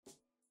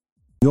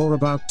You're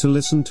about to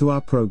listen to our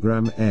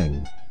program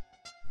Eng.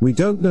 We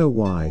don't know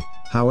why,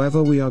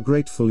 however we are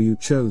grateful you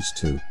chose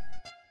to.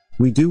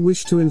 We do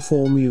wish to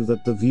inform you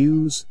that the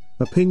views,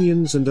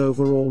 opinions and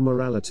overall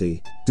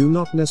morality do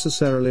not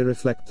necessarily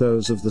reflect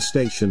those of the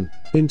station,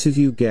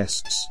 interview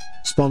guests,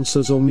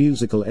 sponsors or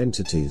musical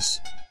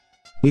entities.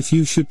 If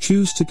you should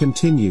choose to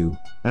continue,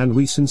 and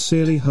we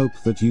sincerely hope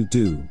that you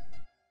do,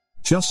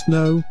 just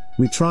know,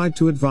 we tried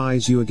to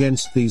advise you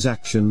against these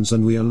actions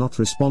and we are not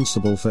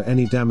responsible for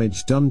any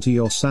damage done to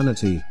your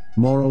sanity,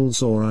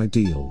 morals or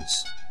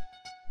ideals.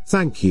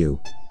 Thank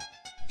you.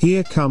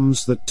 Here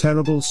comes the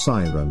terrible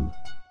siren.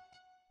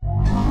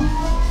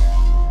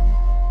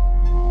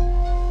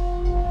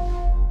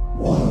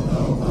 One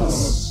of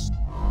us.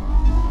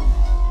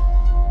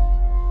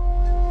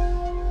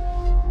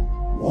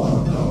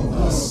 One of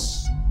us.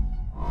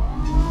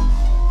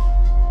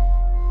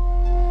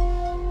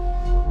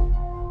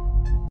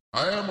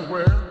 I am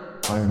aware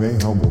I am a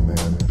humble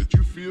man. that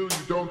you feel you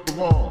don't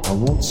belong. I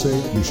won't say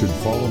you should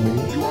follow me.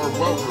 You are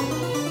welcome.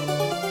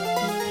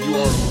 You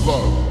are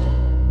loved.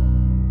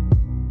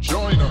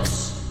 Join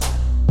us,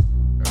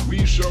 and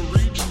we shall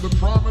reach the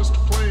promised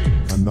plain.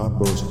 I'm not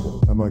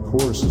boastful, and my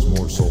chorus is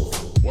more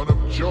soulful. One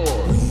of joy,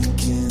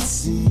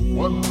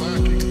 one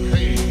lacking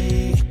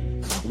pain.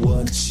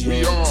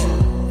 We are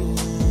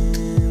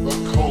the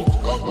cult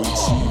of the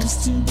heart.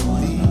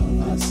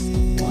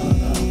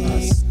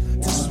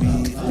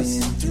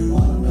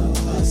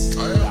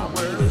 I am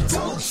aware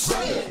that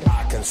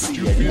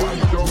you feel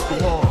you don't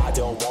belong.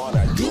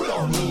 You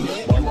are welcome.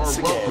 You are loved.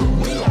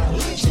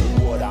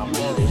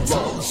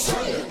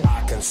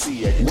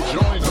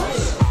 Join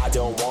us.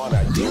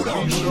 We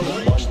shall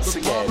reach the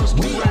promised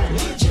land.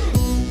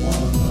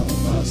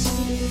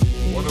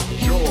 One of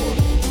joy.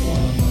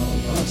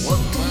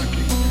 One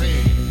lacking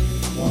pain.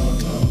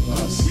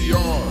 We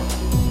are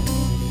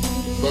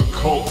the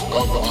cult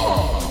of the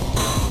heart.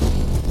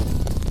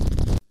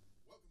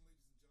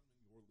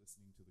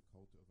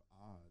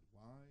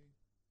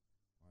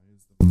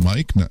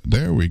 Mike,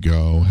 there we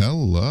go.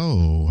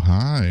 Hello,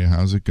 hi.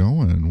 How's it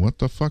going? What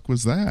the fuck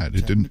was that?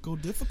 It Technical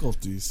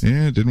difficulties.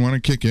 Yeah, it didn't want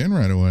to kick in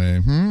right away.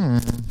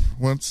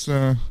 What's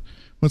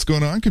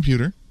going on,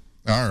 computer?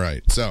 All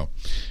right, so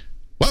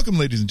welcome,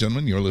 ladies and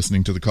gentlemen. You're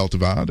listening to the Cult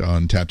of Odd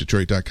on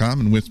TapDetroit.com,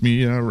 and with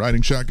me,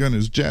 riding shotgun,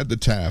 is Jad the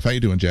Taff. How you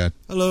doing, Jad?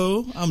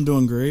 Hello, I'm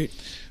doing great.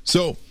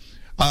 So,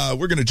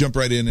 we're going to jump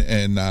right in,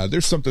 and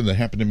there's something that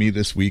happened to me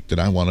this week that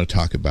I want to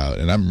talk about,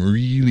 and I'm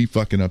really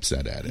fucking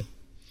upset at it.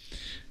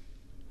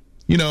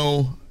 You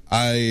know,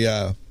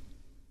 I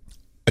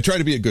try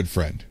to be a good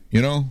friend,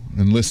 you know,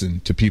 and listen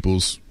to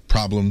people's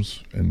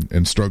problems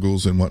and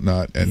struggles and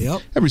whatnot.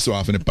 And every so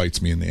often it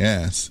bites me in the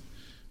ass.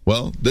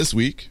 Well, this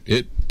week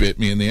it bit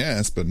me in the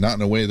ass, but not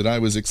in a way that I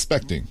was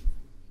expecting.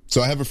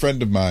 So I have a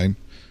friend of mine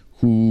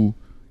who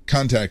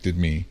contacted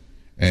me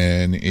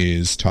and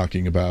is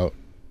talking about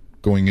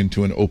going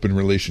into an open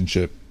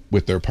relationship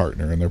with their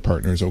partner, and their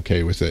partner is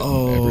okay with it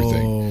and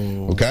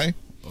everything. Okay?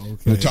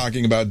 They're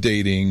talking about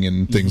dating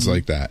and things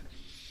like that.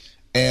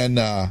 And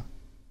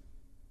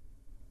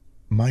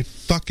my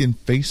fucking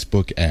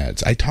Facebook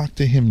ads. I talked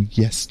to him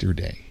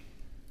yesterday.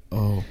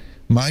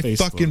 My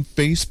fucking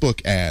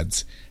Facebook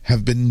ads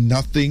have been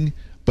nothing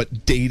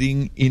but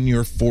dating in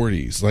your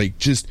 40s. Like,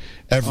 just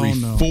every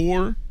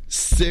 4,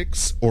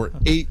 6, or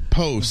 8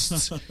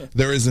 posts,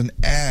 there is an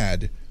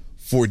ad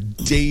for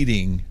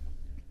dating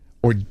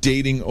or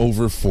dating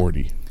over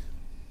 40.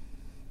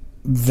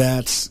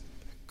 That's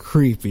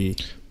creepy.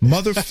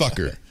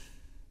 Motherfucker.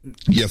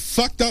 You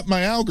fucked up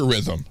my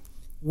algorithm.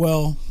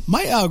 Well,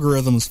 my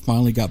algorithms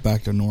finally got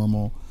back to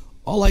normal.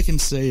 All I can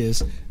say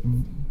is,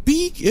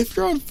 if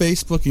you're on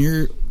Facebook and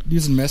you're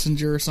using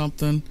Messenger or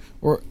something,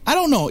 or I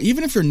don't know,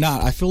 even if you're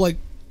not, I feel like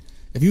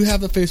if you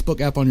have the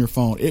Facebook app on your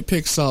phone, it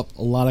picks up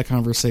a lot of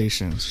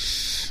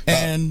conversations.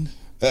 And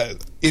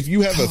if you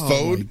have a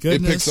phone,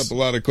 it picks up a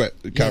lot of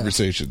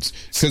conversations.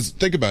 Because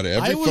think about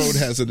it, every phone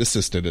has an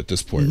assistant at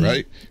this point,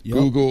 right? Yep.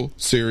 Google,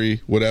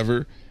 Siri,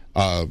 whatever.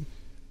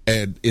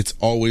 And it's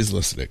always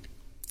listening.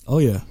 Oh,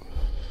 yeah.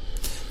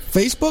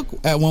 Facebook,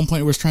 at one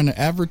point, was trying to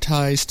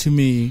advertise to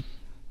me,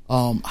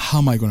 how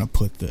am I going to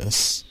put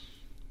this?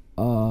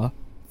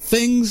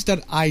 Things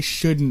that I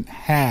shouldn't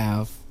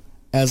have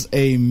as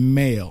a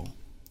male.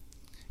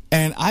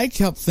 And I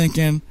kept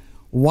thinking,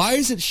 why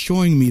is it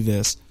showing me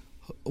this?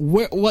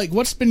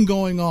 What's been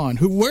going on?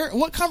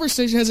 What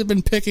conversation has it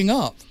been picking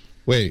up?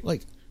 Wait,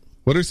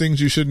 what are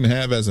things you shouldn't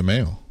have as a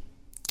male?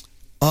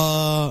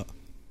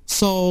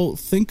 So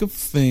think of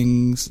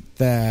things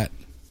that,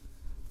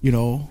 you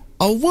know,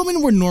 a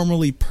woman would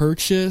normally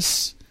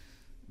purchase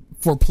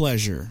for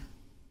pleasure.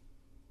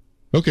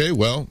 Okay,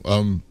 well,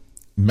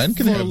 men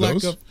can have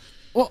those.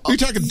 Are you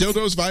talking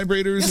dildos,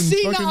 vibrators,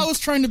 and fucking... I was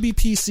trying to be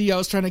PC. I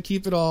was trying to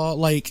keep it all,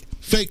 like...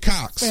 Fake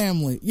cocks.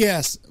 Family.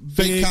 Yes.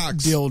 Fake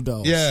cocks.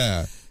 Dildos.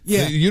 Yeah.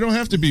 You don't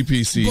have to be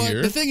PC but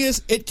here. The thing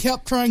is, it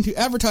kept trying to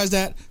advertise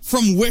that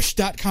from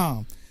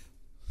Wish.com.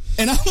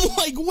 And I'm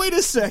like, wait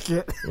a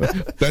second.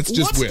 That's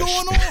just What's Wish.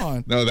 going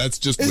on? No, that's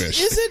just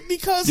Wish. Is it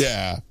because...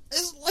 Yeah.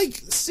 It's like,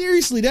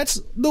 seriously,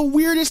 that's the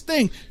weirdest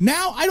thing.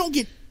 Now I don't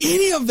get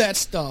any of that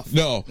stuff.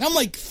 No. And I'm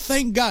like,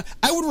 thank God.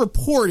 I would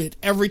report it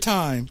every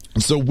time.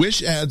 So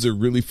Wish ads are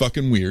really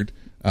fucking weird.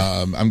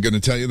 I'm going to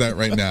tell you that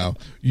right now.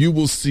 You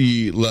will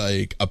see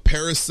like a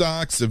pair of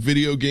socks, a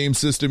video game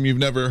system you've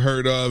never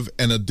heard of,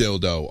 and a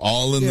dildo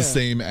all in the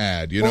same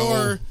ad, you know?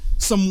 Or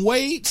some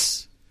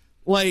weights,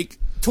 like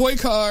toy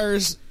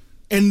cars,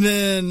 and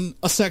then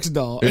a sex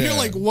doll. And you're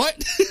like,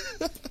 what?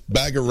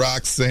 Bag of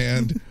rock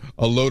sand,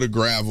 a load of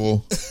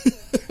gravel,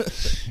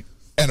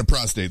 and a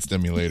prostate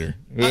stimulator.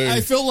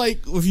 I feel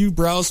like if you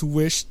browse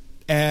Wish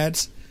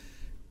ads,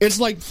 it's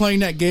like playing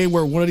that game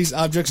where one of these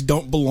objects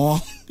don't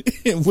belong.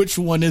 Which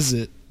one is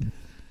it?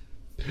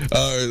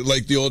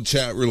 Like the old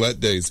chat roulette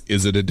days.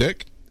 Is it a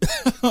dick?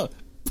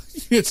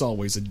 It's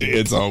always a dick.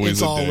 It's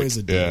always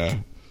a dick. Yeah.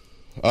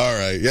 All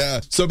right, yeah.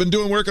 So I've been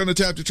doing work on the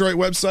Tap Detroit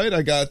website.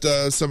 I got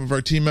some of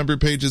our team member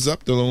pages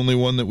up. The only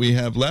one that we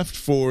have left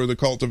for the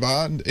Cult of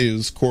Odd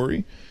is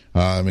Corey.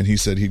 And he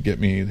said he'd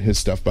get me his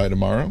stuff by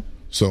tomorrow.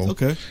 So,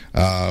 okay.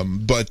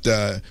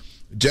 But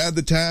Jad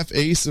the Taff,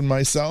 Ace, and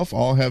myself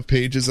all have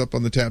pages up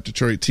on the Tap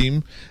Detroit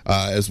team,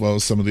 as well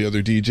as some of the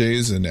other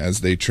DJs. And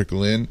as they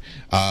trickle in,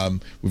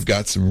 we've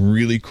got some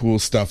really cool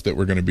stuff that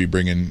we're going to be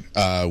bringing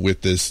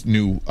with this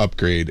new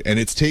upgrade. And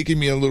it's taking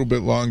me a little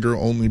bit longer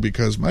only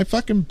because my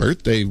fucking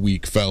birthday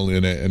week fell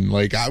in it. And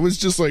like, I was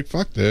just like,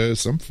 fuck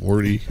this, I'm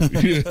 40.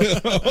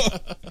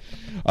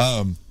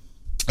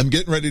 I'm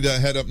getting ready to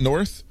head up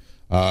north.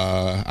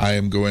 I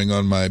am going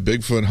on my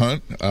Bigfoot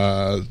hunt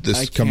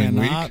this coming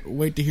week. I cannot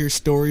wait to hear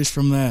stories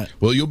from that.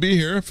 Well, you'll be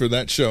here for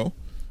that show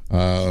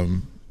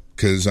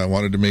because I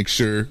wanted to make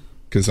sure,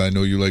 because I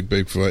know you like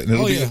Bigfoot.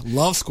 And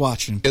love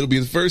squatching. It'll be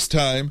the first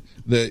time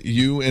that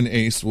you and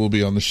Ace will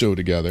be on the show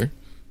together.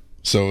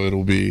 So it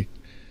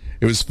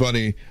was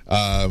funny.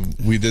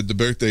 We did the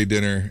birthday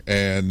dinner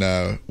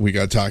and we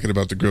got talking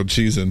about the grilled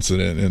cheese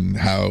incident and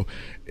how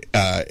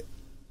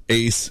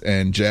Ace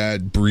and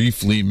Jad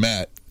briefly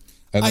met.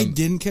 And I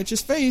didn't catch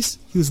his face.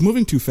 He was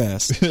moving too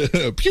fast.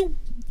 Pew!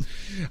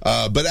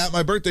 But at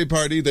my birthday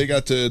party, they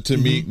got to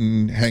meet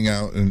and hang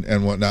out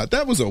and whatnot.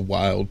 That was a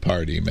wild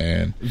party,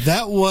 man.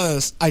 That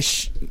was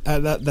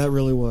that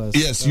really was.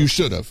 Yes, you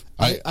should have.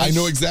 I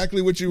know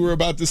exactly what you were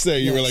about to say.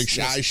 You were like,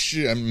 I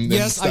should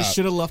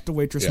have left the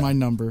waitress my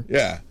number.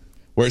 Yeah.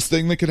 Worst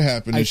thing that could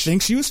happen. I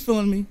think she was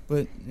feeling me,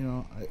 but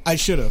I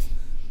should have.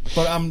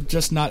 But I'm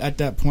just not at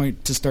that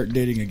point to start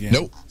dating again.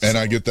 Nope. And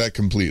I get that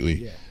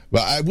completely. Yeah.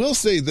 But I will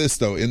say this,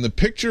 though. In the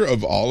picture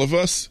of all of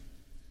us,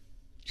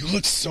 you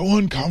look so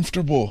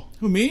uncomfortable.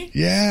 Who, me?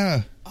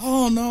 Yeah.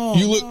 Oh, no.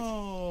 You look...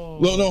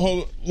 No,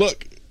 hold on.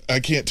 Look, I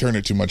can't turn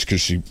it too much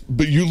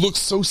but you look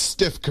so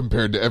stiff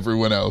compared to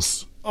everyone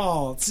else.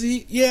 Oh,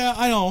 see? Yeah,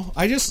 I know.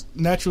 I just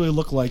naturally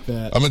look like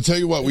that. I'm going to tell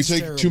you what. We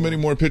take too many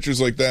more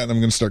pictures like that, and I'm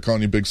going to start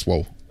calling you Big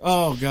Swole.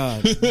 Oh,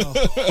 God.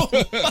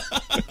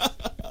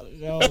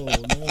 No.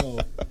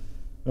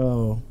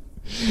 Oh.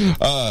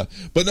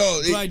 But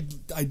no,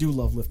 I do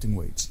love lifting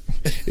weights.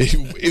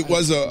 It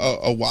was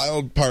a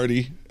wild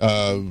party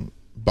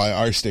by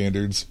our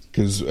standards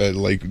because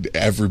like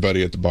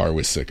everybody at the bar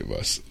was sick of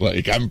us.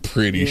 Like I'm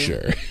pretty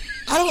sure.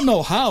 I don't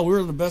know how we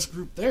were the best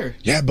group there.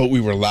 Yeah, but we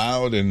were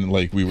loud and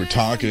like we were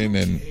talking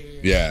and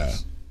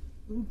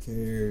Who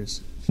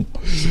cares?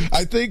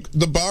 I think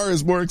the bar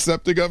is more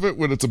accepting of it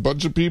when it's a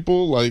bunch of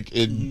people, like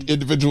in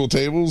individual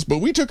tables. But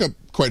we took up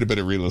quite a bit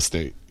of real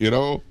estate,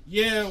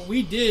 Yeah,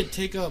 we did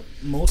take up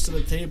most of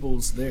the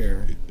tables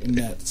there in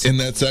that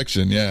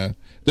section. Yeah,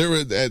 there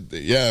were.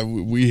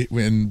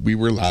 We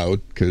were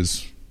loud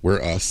because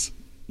we're us.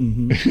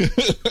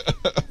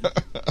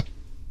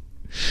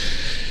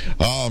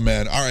 Oh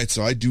man! All right,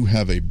 so I do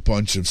have a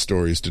bunch of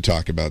stories to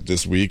talk about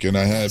this week, and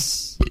I have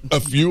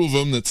a few of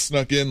them that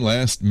snuck in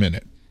last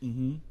minute.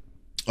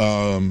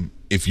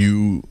 If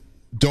you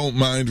don't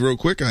mind, real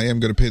quick, I am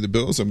going to pay the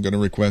bills. I'm going to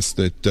request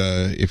that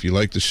if you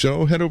like the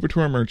show, head over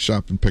to our merch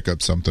shop and pick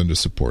up something to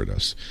support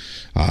us.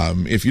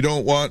 If you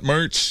don't want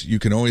merch, you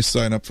can always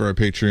sign up for our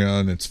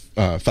Patreon. It's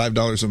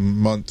 $5 a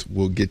month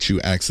will get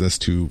you access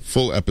to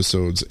full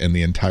episodes and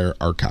the entire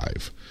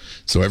archive.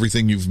 So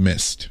everything you've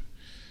missed.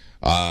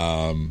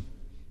 And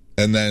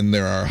then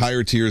there are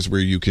higher tiers where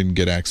you can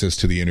get access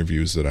to the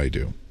interviews that I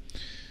do.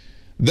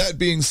 That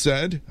being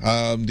said,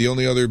 the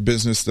only other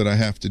business that I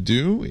have to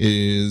do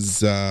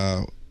is,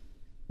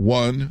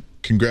 one,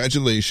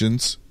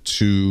 congratulations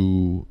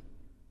to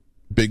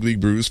Big League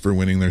Brews for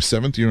winning their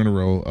 7th year in a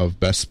row of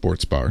Best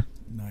Sports Bar.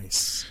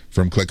 Nice.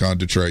 From Click on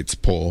Detroit's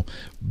poll.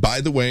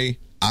 By the way,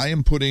 I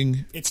am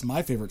putting... It's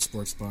my favorite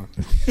sports bar.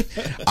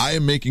 I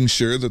am making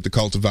sure that the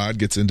Cult of Odd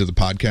gets into the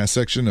podcast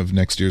section of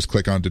next year's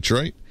Click on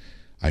Detroit.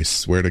 I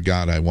swear to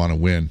God, I want to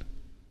win.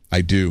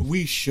 I do.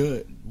 We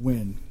should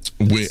win.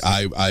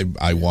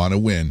 I want to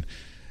win.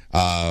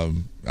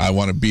 I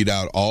want to beat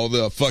out all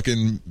the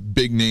fucking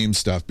big name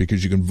stuff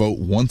because you can vote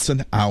once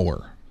an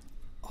hour.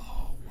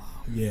 Oh,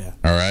 wow. Yeah.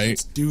 All right.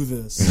 Let's do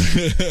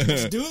this.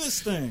 Let's do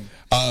this thing.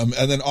 And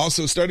then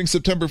also starting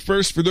September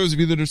 1st, for those of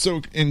you that are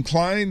so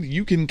inclined,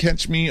 you can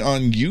catch me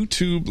on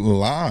YouTube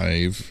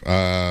Live.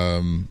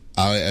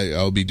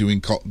 I'll be doing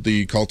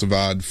the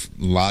Cultivod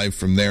live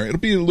from there. It'll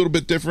be a little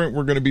bit different.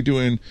 We're going to be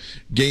doing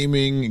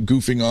gaming,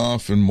 goofing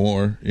off, and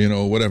more,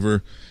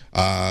 whatever.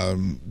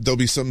 There'll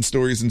be some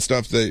stories and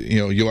stuff that,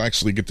 you'll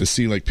actually get to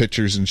see, like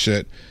pictures and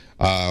shit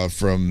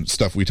from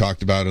stuff we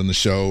talked about on the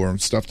show, or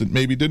stuff that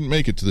maybe didn't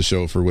make it to the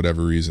show for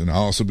whatever reason.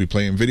 I'll also be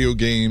playing video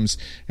games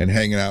and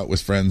hanging out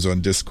with friends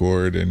on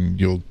Discord, and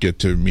you'll get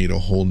to meet a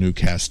whole new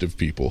cast of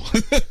people.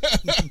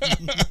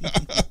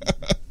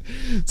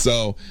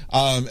 So,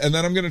 and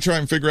then I'm going to try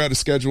and figure out a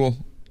schedule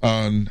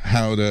on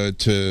how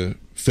to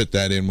fit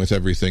that in with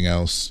everything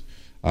else.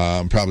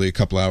 Probably a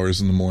couple hours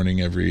in the morning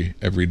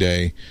every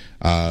day,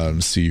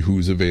 see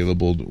who's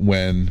available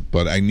when,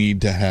 but I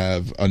need to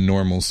have a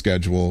normal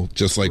schedule,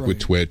 just like with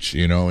Twitch,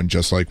 and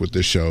just like with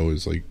this show,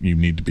 is like, you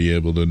need to be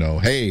able to know,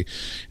 hey,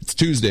 it's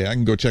Tuesday, I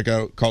can go check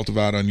out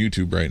Cultivod on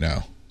YouTube right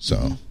now.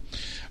 So,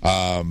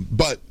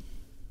 but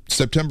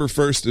September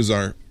 1st is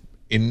our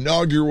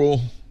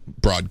inaugural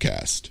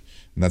broadcast,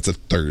 and that's a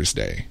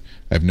Thursday.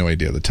 I have no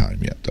idea the time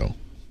yet, though,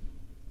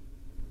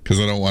 because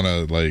I don't want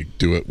to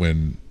do it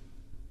when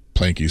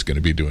Planky's going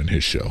to be doing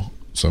his show,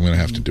 so I'm going to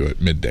have to do it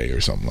midday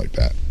or something like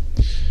that.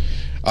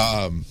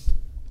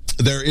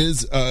 There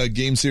is a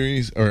game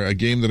series, or a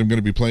game that I'm going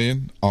to be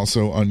playing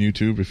also on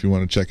YouTube. If you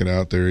want to check it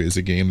out, there is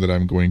a game that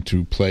I'm going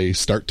to play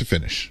start to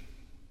finish.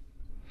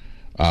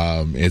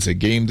 It's a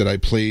game that I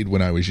played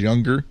when I was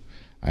younger.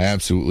 I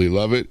absolutely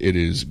love it. It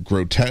is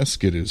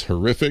grotesque. It is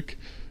horrific.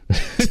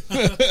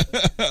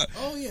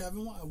 Oh yeah,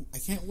 I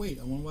can't wait.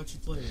 I want to watch you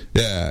play it.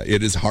 Yeah,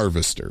 it is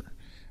Harvester.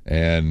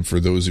 And for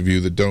those of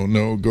you that don't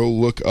know, go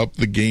look up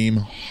the game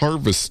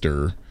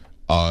Harvester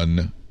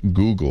on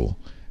Google,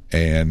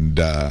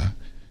 and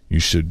you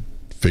should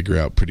figure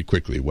out pretty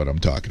quickly what I'm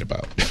talking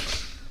about.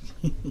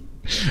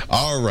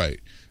 All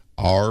right.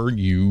 Are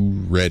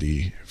you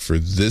ready for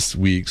this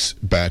week's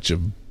batch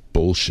of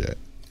bullshit?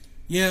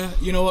 Yeah,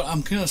 you know what?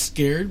 I'm kind of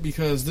scared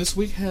because this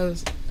week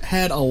has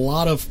had a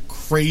lot of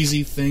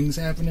crazy things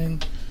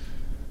happening.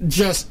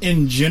 Just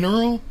in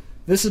general,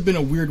 this has been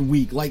a weird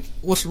week. Like,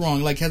 what's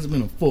wrong? Like, has it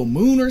been a full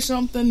moon or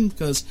something?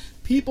 Because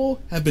people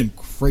have been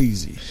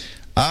crazy.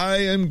 I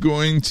am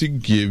going to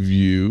give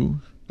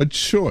you a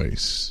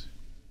choice.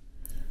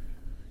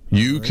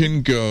 You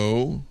can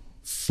go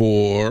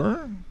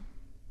for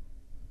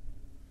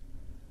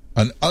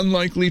an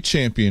unlikely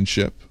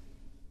championship,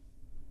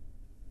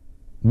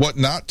 what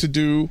not to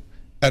do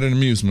at an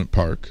amusement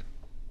park,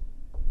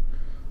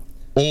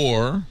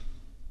 or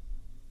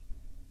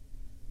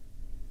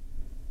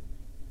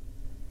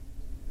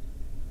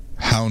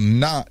how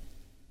not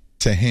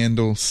to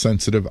handle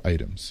sensitive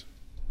items.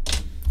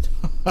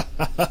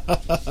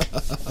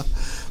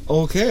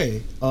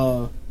 Okay,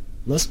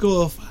 let's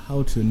go with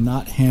how to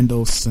not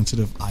handle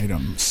sensitive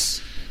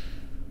items.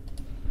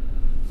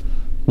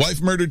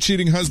 Wife murdered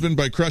cheating husband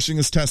by crushing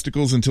his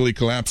testicles until he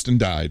collapsed and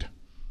died.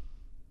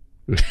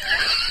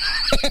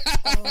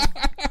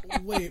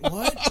 Wait,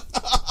 what?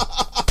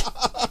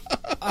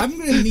 I'm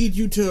going to need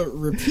you to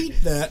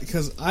repeat that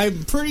because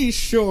I'm pretty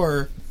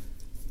sure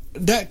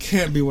that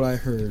can't be what I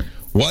heard.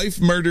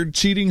 Wife murdered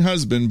cheating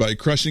husband by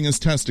crushing his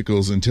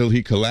testicles until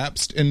he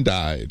collapsed and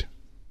died.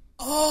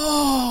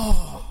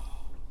 Oh.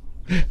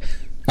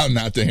 How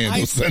not to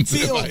handle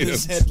sensitive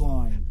items.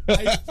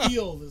 I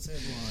feel this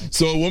headline.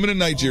 So a woman in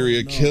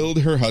Nigeria killed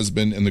her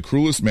husband in the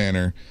cruelest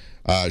manner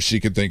she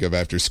could think of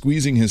after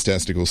squeezing his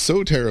testicles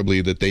so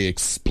terribly that they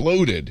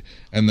exploded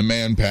and the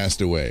man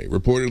passed away.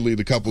 Reportedly,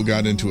 the couple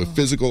got into a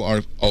physical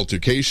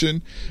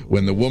altercation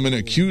when the woman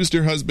accused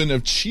her husband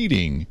of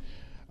cheating,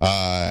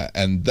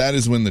 and that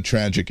is when the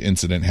tragic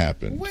incident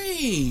happened.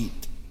 Wait,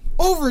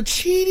 over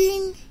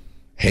cheating?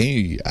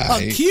 Hey,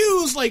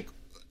 accused? Like,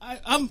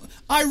 I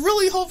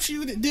really hope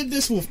she did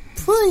this with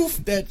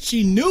proof that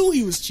she knew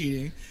he was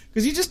cheating,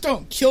 because you just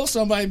don't kill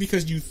somebody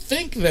because you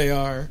think they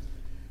are.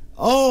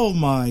 Oh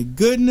my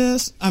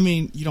goodness. I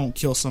mean, you don't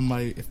kill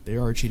somebody if they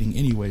are cheating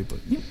anyway, but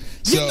you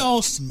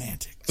know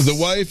semantics. The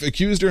wife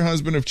accused her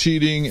husband of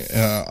cheating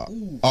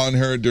on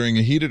her during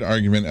a heated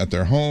argument at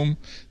their home.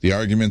 The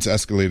arguments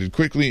escalated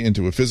quickly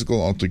into a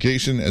physical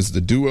altercation as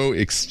the duo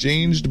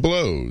exchanged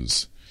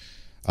blows.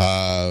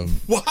 Wow.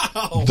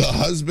 The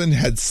husband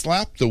had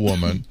slapped the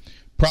woman,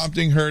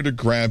 prompting her to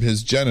grab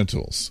his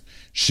genitals.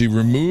 She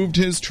removed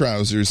his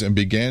trousers and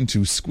began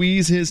to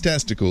squeeze his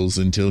testicles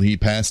until he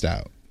passed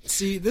out.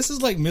 See, this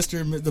is like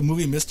the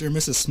movie Mr. and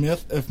Mrs.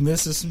 Smith, if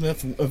Mrs.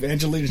 Smith of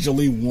Angelina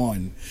Jolie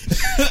won.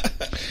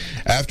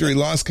 After he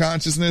lost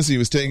consciousness, he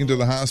was taken to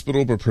the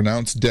hospital but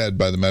pronounced dead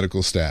by the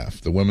medical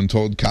staff. The woman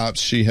told cops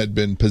she had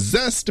been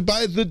possessed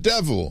by the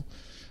devil.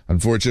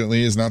 Unfortunately,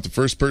 he is not the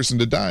first person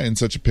to die in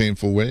such a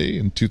painful way.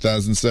 In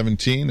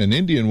 2017, an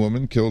Indian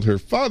woman killed her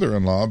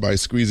father-in-law by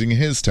squeezing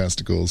his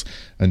testicles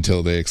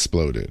until they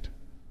exploded.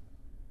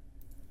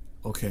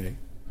 Okay,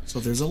 so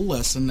there's a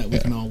lesson that we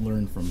can all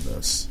learn from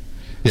this.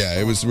 Yeah,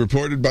 it was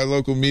reported by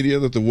local media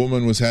that the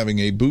woman was having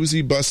a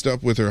boozy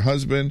bust-up with her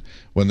husband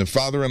when the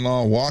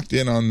father-in-law walked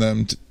in on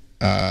them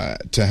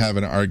to have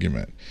an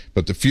argument.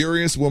 But the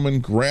furious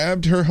woman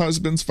grabbed her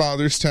husband's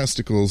father's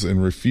testicles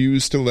and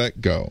refused to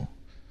let go.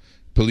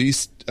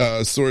 Police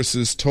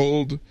sources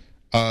told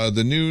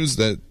the news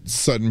that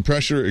sudden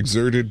pressure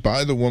exerted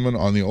by the woman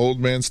on the old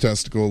man's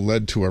testicle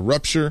led to a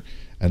rupture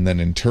and then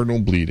internal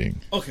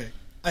bleeding. Okay,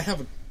 I have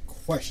a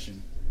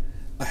question.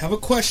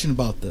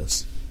 About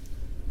this.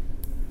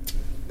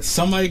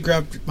 Somebody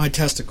grabbed my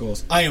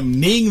testicles. I am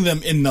kneeing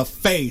them in the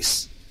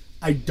face.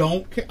 I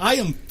don't care. I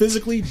am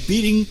physically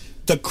beating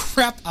the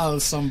crap out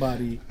of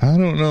somebody. I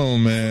don't know,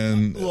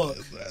 man.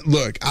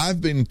 Look,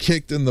 I've been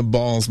kicked in the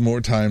balls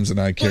more times than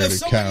I care to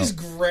count. Somebody's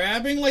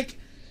grabbing, like,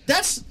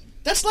 that's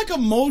like a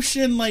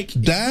motion, like,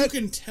 that you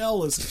can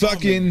tell is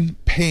fucking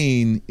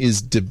pain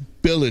is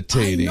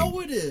debilitating. I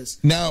know it is.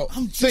 Now,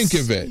 think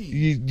of it.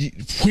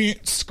 You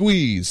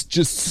squeeze,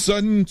 just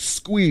sudden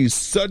squeeze,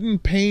 sudden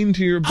pain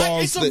to your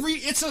balls.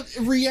 It's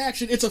a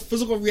reaction. It's a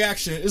physical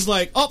reaction. It's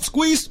like, oh,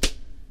 squeeze,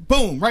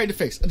 boom, right in the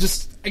face.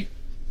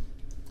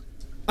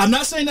 I'm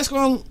not saying that's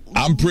going to...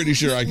 I'm pretty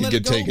sure I could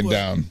get taken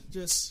down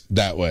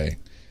that way.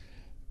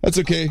 That's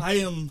okay. I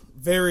am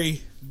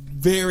very,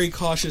 very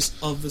cautious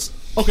of this.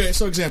 Okay,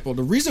 so example,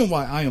 the reason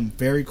why I am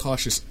very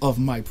cautious of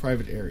my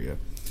private area,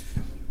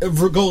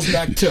 it goes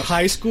back to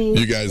high school.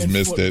 You guys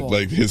missed football. It,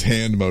 like his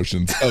hand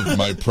motions of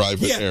my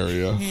private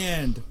area.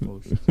 Hand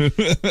motions.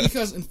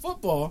 Because in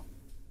football,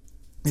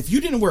 if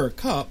you didn't wear a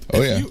cup,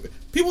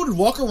 people would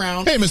walk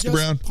around and Mr.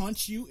 Brown,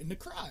 punch you in the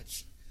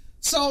crotch.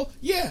 So,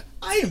 yeah,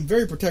 I am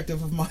very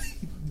protective of my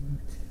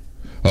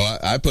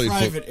I played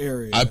private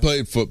area. I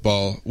played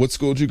football. What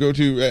school did you go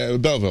to?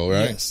 Belleville,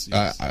 right? Yes.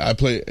 I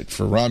played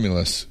for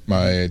Romulus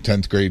my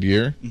 10th grade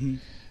year,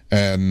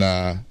 and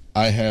I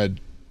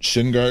had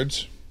shin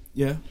guards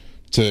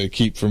to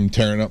keep from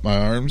tearing up my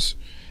arms,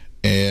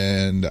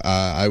 and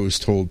I was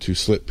told to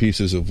slip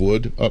pieces of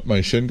wood up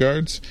my shin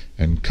guards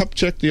and cup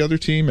check the other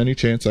team any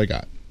chance I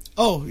got.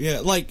 Oh, yeah,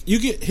 like you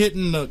get hit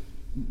in the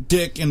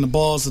dick and the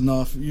balls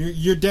enough,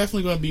 you're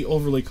definitely going to be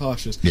overly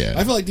cautious. Yeah.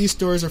 I feel like these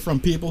stories are from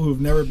people who've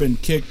never been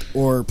kicked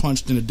or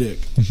punched in the dick.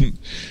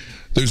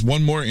 There's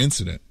one more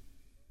incident.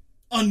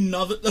 In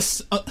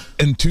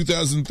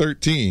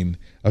 2013,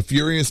 a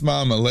furious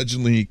mom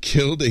allegedly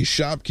killed a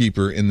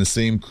shopkeeper in the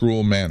same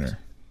cruel manner.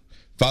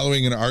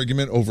 Following an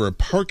argument over a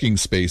parking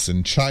space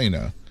in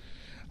China,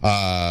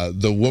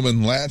 the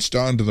woman latched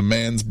onto the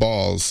man's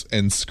balls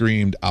and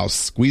screamed, "I'll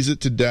squeeze it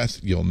to death.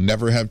 You'll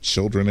never have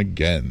children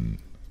again."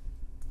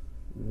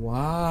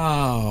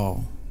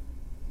 Wow.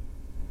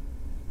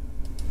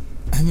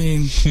 I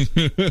mean,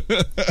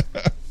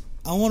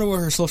 I wonder what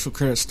her social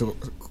credit score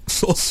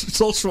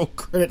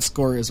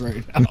is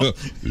right now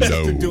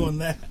after doing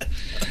that.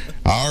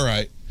 All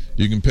right.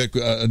 You can pick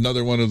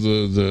another one of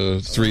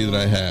the three that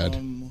I had.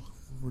 What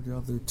were the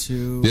other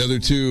two? The other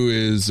two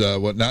is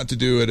what not to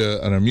do at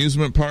an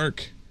amusement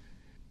park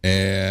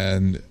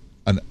and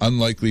an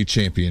unlikely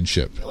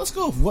championship. Let's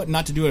go with what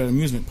not to do at an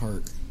amusement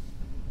park.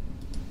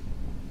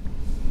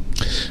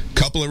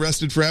 Couple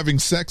arrested for having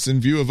sex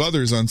in view of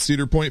others on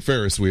Cedar Point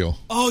Ferris wheel.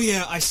 Oh,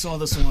 yeah, I saw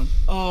this one.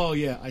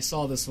 I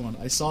saw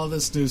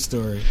this news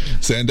story.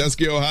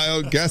 Sandusky,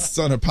 Ohio, guests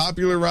on a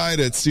popular ride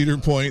at Cedar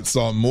Point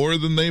saw more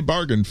than they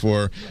bargained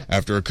for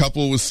after a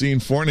couple was seen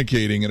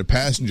fornicating in a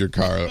passenger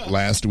car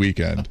last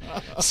weekend.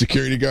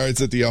 Security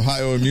guards at the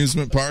Ohio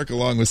amusement park,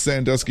 along with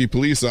Sandusky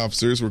police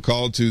officers, were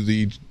called to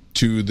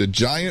the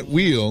giant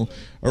wheel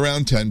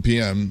around 10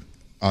 p.m.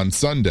 on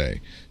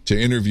Sunday to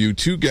interview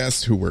two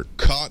guests who were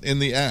caught in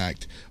the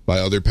act by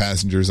other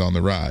passengers on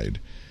the ride.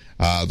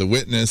 The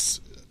witness,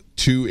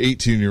 two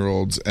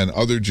 18-year-olds and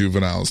other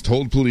juveniles,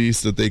 told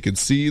police that they could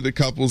see the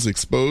couple's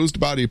exposed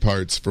body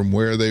parts from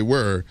where they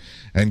were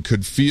and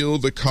could feel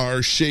the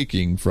car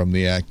shaking from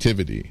the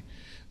activity.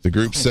 The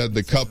group said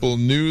the couple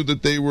knew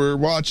that they were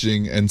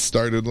watching and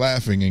started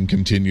laughing and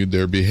continued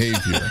their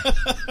behavior.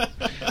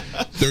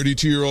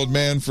 32-year-old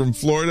man from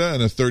Florida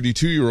and a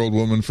 32-year-old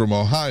woman from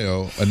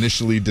Ohio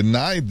initially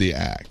denied the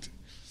act.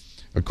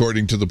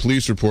 According to the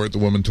police report, the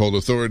woman told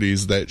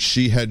authorities that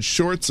she had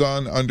shorts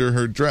on under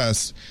her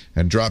dress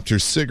and dropped her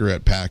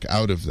cigarette pack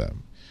out of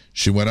them.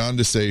 She went on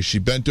to say she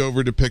bent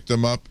over to pick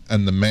them up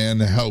and the man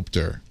helped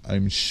her.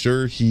 I'm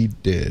sure he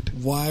did.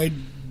 Why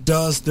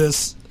do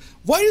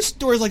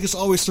stories like this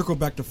always circle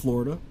back to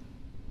Florida?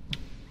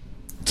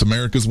 It's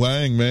America's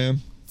Wang, man.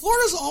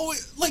 Florida's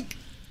always, like,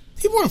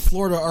 people in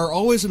Florida are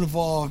always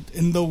involved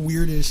in the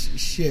weirdest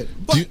shit.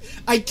 But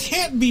I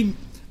can't be,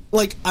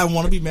 like, I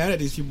want to be mad at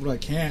these people, but I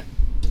can't.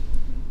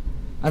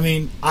 I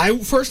mean, I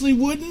personally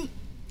wouldn't.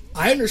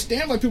 I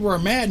understand why people are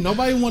mad.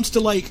 Nobody wants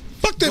to, like...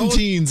 Fuck them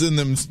teens and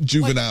them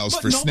juveniles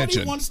for snitching.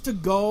 Nobody wants to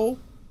go,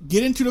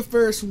 get into the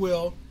Ferris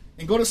wheel,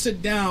 and go to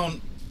sit down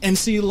and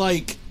see,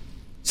 like,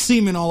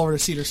 semen all over the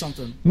seat or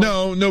something.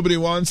 No, nobody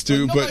wants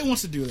to. Like, nobody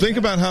wants to do that. Think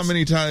about how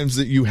many times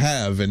that you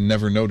have and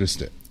never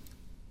noticed it.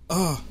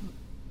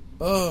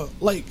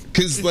 Like...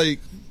 Because, like,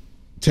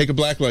 take a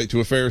black light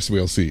to a Ferris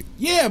wheel seat.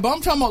 Yeah, but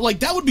I'm talking about, like,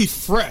 that would be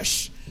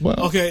fresh. Well,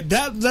 okay,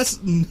 that's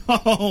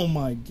oh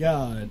my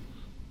god.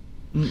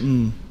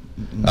 Once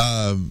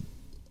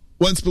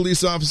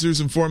police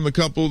officers informed the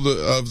couple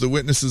of the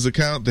witness's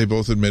account, they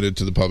both admitted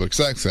to the Public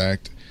Sex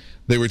Act.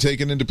 They were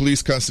taken into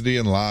police custody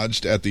and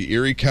lodged at the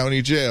Erie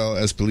County Jail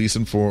as police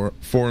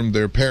informed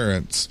their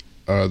parents,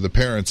 the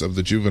parents of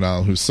the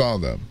juvenile who saw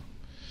them.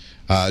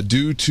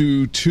 Due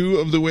to two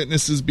of the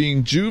witnesses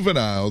being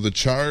juvenile, the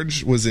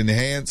charge was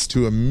enhanced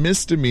to a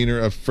misdemeanor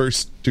of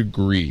first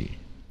degree.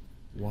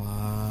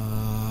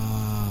 Wow.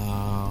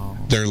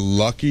 They're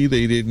lucky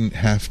they didn't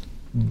have to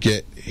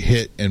get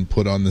hit and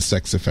put on the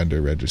sex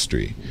offender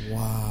registry.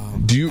 Wow.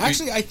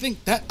 Actually, I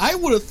think that I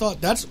would have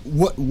thought that's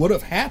what would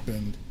have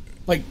happened.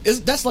 Like,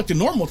 that's like the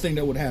normal thing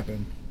that would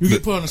happen. You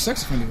get put on a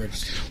sex offender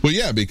registry. Well,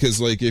 yeah, because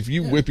like if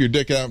you whip your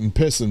dick out and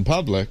piss in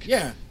public,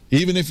 yeah.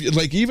 Even if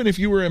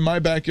you were in my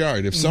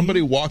backyard, if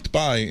somebody walked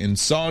by and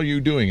saw you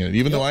doing it,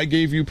 even though I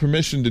gave you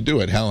permission to do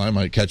it, hell, I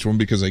might catch one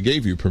because I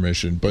gave you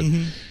permission. But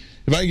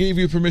if I gave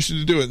you permission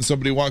to do it and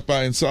somebody walked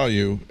by and saw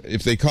you,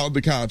 if they called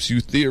the cops,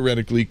 you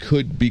theoretically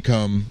could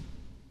become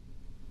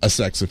a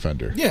sex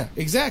offender. Yeah,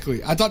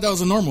 exactly. I thought that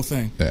was a normal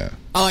thing. Yeah.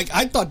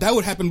 I thought that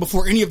would happen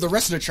before any of the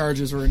rest of the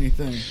charges or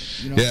anything.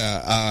 You know?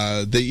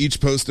 Yeah, they each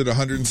posted a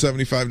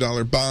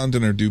 $175 bond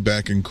and are due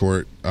back in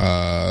court,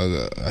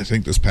 I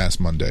think this past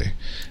Monday.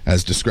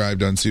 As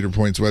described on Cedar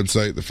Point's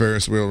website, the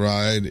Ferris wheel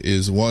ride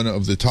is one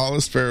of the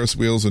tallest Ferris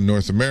wheels in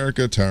North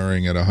America,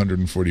 towering at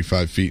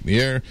 145 feet in the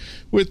air,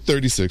 with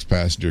 36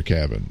 passenger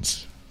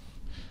cabins.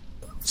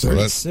 So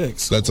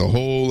 36? That's a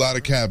whole lot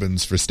of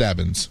cabins for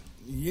stabbins.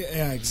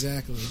 Yeah,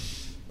 exactly.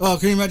 Oh,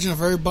 can you imagine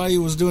if everybody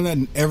was doing that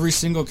in every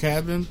single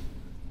cabin?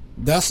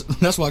 That's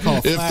what I call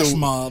a flash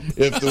mob.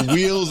 If the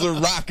wheels are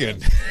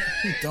rocking.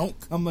 Don't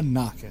come a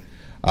knocking.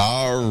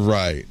 All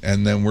right.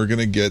 And then we're going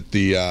to get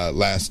the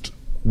last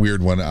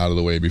weird one out of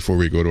the way before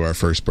we go to our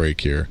first break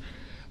here.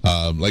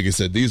 Like I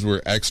said, these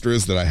were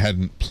extras that I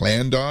hadn't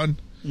planned on.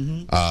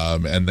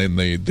 And then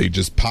they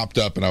just popped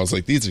up, and I was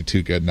like, these are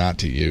too good not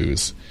to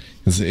use.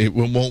 'Cause it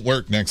won't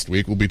work next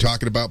week. We'll be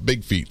talking about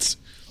big feats.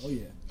 Oh,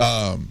 yeah.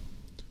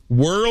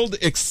 World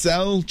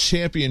Excel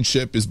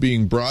Championship is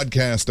being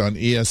broadcast on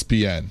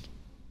ESPN.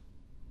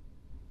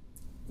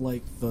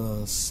 Like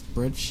the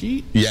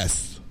spreadsheet?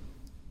 Yes.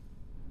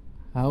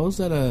 How is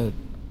that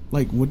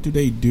what do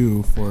they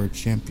do for a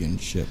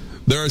championship?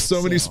 There are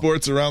so many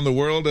sports around the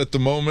world at the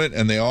moment,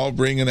 and they all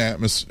bring an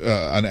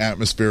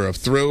atmosphere of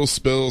thrills,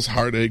 spills,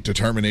 heartache,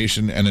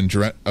 determination, and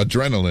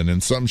adrenaline in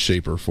some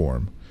shape or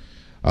form.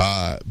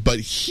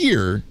 But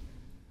here,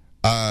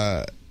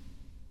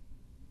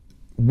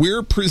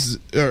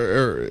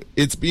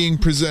 it's being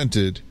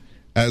presented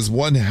as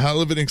one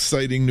hell of an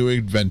exciting new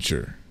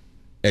adventure.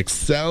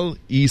 Excel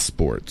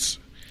Esports.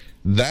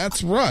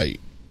 That's right.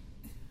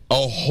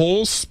 A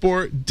whole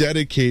sport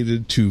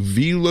dedicated to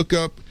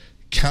VLOOKUP,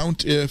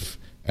 COUNTIF,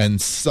 and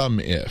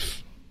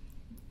SUMIF.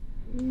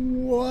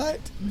 What?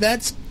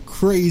 That's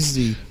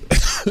crazy.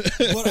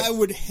 But I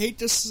would hate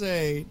to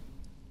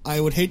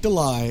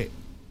lie,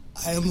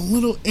 I am a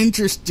little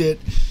interested.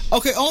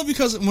 Okay, only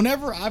because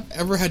whenever I've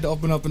ever had to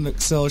open up an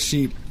Excel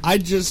sheet,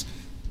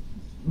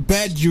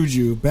 bad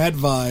juju, bad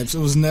vibes. It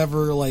was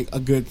never like a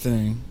good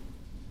thing.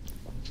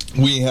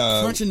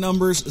 Crunching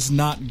numbers is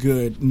not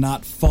good,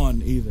 not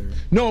fun either.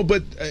 No,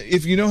 but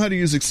if you know how to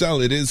use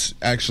Excel, it is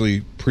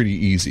actually pretty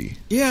easy.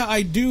 Yeah,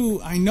 I do.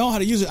 I know how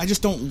to use it. I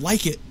just don't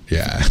like it.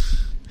 Yeah.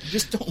 I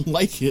just don't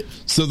like it.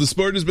 So the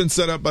sport has been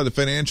set up by the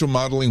Financial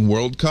Modeling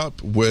World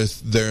Cup with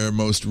their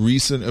most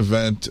recent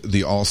event,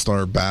 the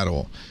All-Star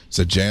Battle. It's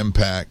a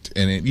jam-packed,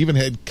 and it even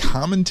had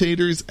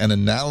commentators and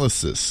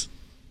analysis.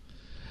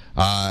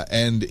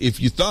 And if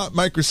you thought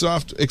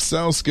Microsoft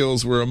Excel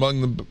skills were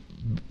among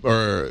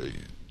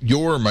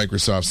your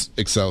Microsoft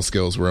Excel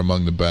skills were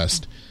among the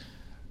best,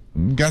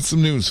 got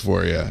some news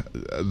for you.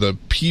 The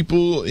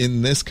people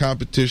in this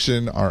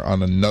competition are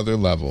on another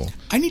level.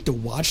 I need to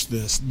watch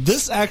this.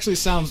 This actually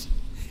sounds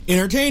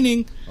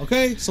entertaining.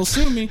 Okay, so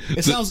sue me.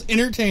 It sounds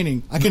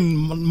entertaining. I can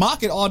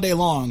mock it all day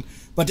long,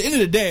 but at the end of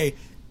the day,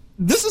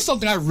 this is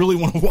something I really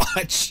want to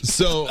watch.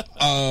 So,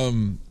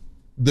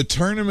 the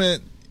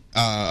tournament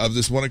of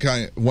this one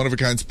of a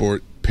kind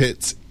sport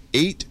pits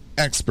 8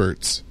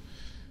 experts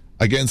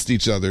against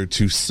each other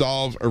to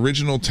solve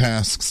original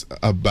tasks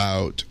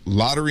about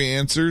lottery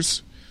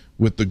answers,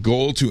 with the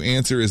goal to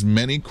answer as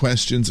many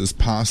questions as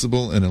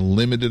possible in a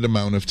limited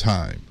amount of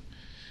time.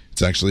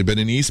 It's actually been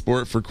an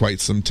esport for quite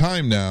some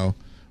time now,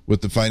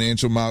 with the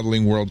Financial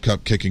Modeling World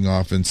Cup kicking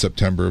off in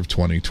September of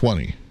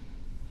 2020.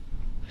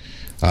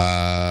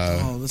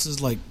 This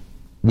is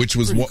which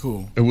was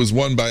cool. It was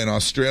won by an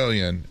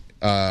Australian,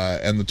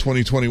 and the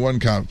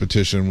 2021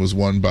 competition was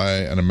won by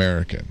an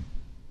American.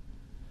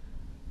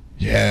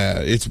 Yeah,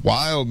 it's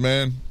wild,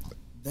 man.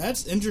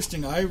 That's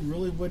interesting. I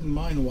really wouldn't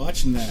mind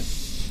watching that.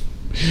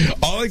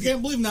 I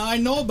can't believe now I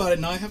know about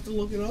it. Now I have to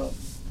look it up.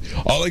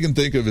 All I can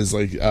think of is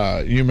you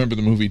remember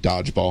the movie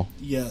Dodgeball?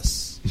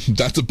 Yes.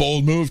 That's a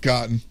bold move,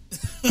 Cotton.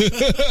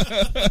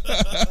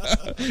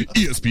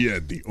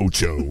 ESPN, the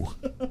Ocho.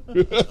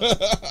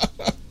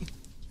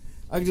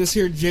 I can just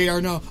hear JR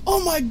now.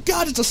 Oh my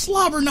God, it's a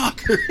slobber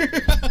knocker.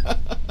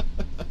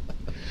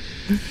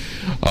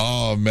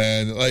 Oh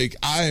man, like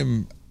I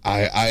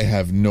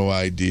have no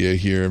idea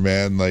here,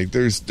 man. Like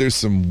there's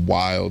some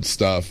wild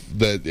stuff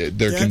that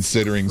they're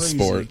considering crazy.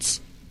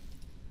 sports.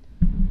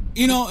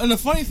 You know, and the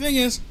funny thing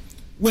is,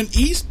 when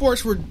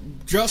esports were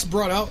just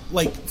brought out,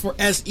 like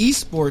as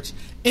esports,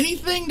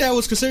 anything that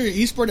was considered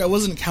esport that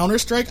wasn't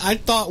Counter-Strike, I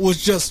thought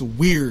was just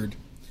weird.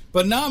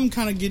 But now I'm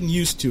kind of getting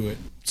used to it.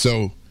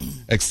 So,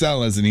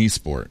 excel as an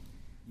esport.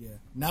 Yeah.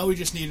 Now we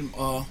just need,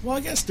 well,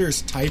 I guess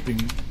there's typing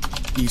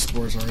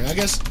esports already. I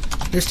guess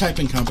there's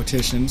typing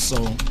competitions, so.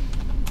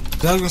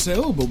 'Cause I was going to say,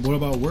 oh, but what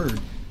about Word?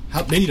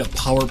 They need a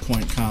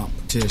PowerPoint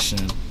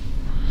competition.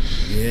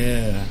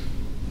 Yeah.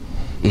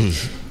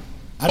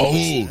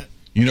 Oh,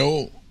 you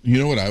know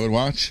what I would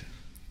watch?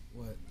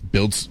 What?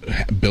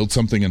 Build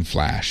something in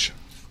Flash.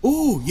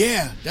 Ooh,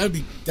 yeah,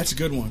 that's a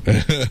good one.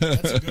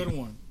 That's a good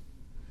one.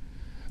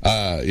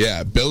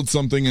 Yeah, build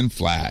something in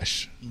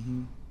Flash.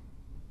 Mm-hmm.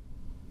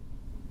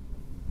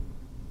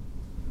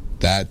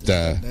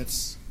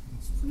 That's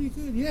pretty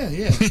good.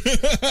 Yeah.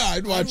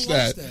 I'd watch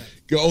that.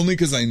 Only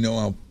because I know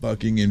how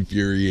fucking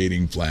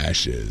infuriating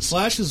Flash is.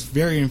 Flash is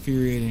very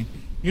infuriating.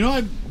 You know,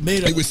 I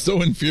made it was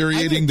so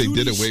infuriating they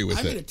did away with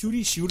I made a it.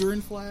 2D shooter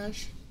in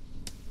Flash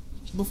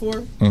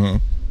before.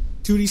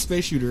 2D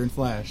space shooter in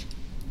Flash.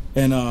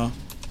 And,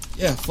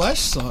 yeah, Flash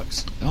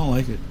sucks. I don't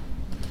like it.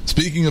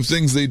 Speaking of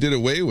things they did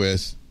away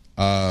with,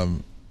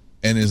 and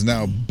is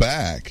now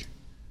back,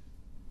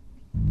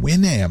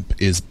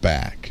 Winamp is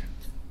back.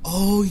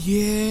 Oh,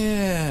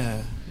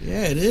 yeah.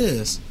 Yeah, it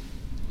is.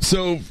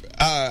 So,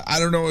 I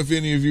don't know if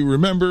any of you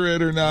remember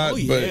it or not,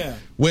 but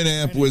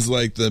Winamp was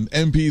like the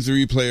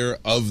MP3 player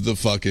of the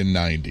fucking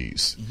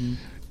 90s. Mm-hmm.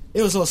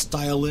 It was all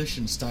stylish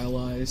and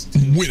stylized.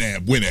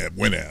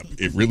 Winamp.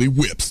 It really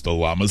whips the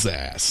llama's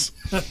ass.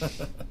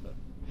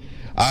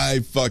 I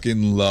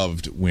fucking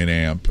loved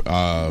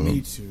Winamp.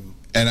 Me too.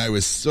 And I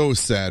was so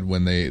sad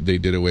when they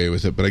did away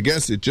with it. But I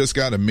guess it just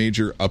got a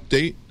major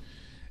update.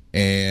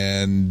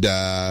 And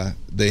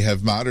they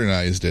have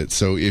modernized it.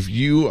 So if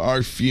you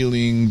are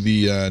feeling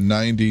the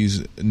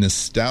 90s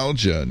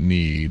nostalgia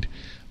need,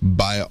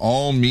 by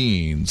all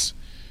means,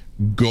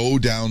 go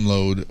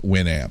download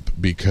Winamp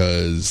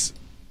because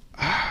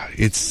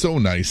it's so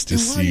nice to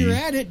see. While you're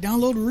at it,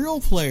 download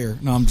Real Player.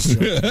 No, I'm just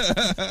joking.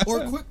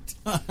 Or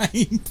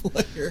QuickTime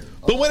Player.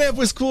 But Winamp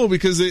was cool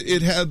because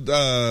it had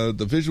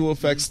the visual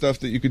effects stuff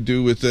that you could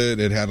do with it.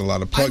 It had a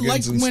lot of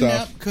plugins and stuff. I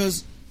like Winamp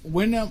because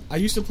I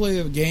used to play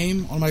a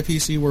game on my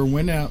PC where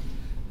Winamp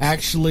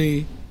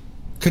actually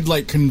could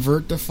like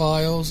convert the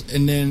files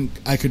and then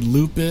I could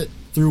loop it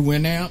through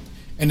Winamp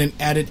and then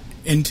add it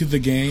into the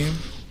game.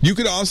 You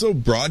could also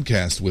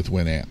broadcast with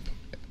Winamp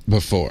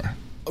before.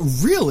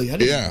 Really? I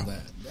didn't know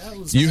that. That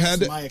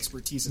was my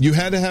expertise. You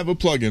had to have a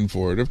plugin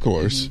for it, of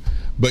course,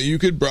 but you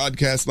could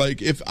broadcast.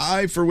 Like if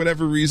I, for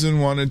whatever reason,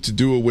 wanted to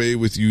do away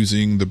with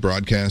using the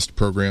broadcast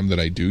program that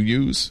I do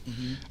use,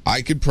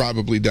 I could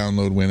probably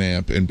download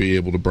Winamp and be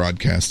able to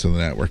broadcast to the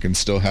network and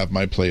still have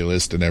my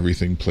playlist and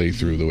everything play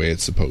through the way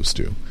it's supposed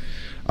to.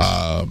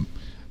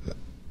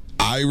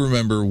 I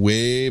remember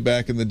way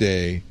back in the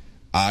day,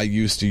 I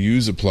used to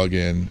use a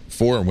plugin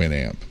for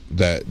Winamp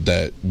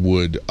that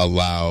would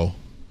allow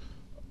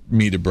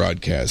me to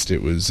broadcast.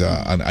 It was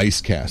an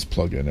IceCast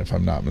plugin, if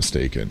I'm not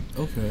mistaken.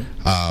 Okay.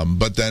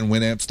 But then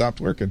Winamp stopped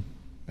working,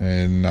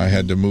 and I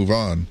had to move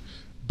on.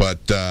 But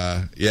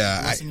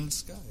yeah, Blessing in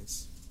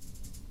disguise.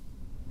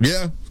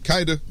 Yeah,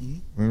 kind of.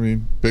 I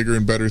mean, bigger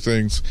and better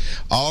things.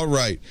 All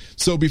right.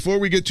 So before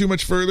we get too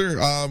much further,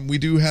 we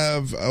do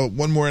have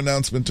one more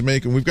announcement to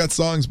make, and we've got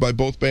songs by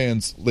both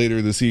bands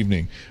later this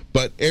evening.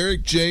 But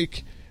Eric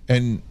Jake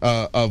and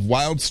of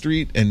Wild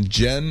Street and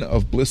Jen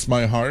of Bliss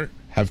My Heart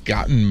have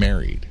gotten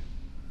married.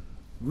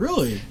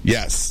 Really?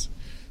 Yes.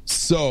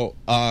 So,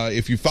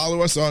 if you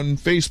follow us on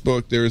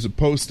Facebook, there is a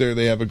post there.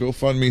 They have a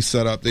GoFundMe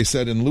set up. They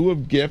said in lieu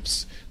of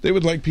gifts, they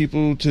would like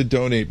people to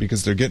donate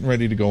because they're getting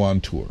ready to go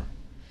on tour.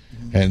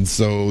 And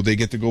so they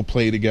get to go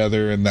play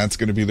together, and that's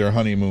going to be their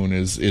honeymoon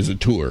is a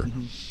tour.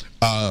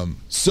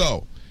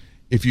 So,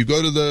 if you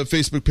go to the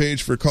Facebook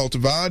page for Cult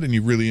of Odd and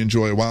you really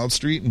enjoy Wild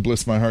Street and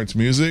Bliss My Heart's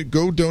music,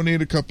 go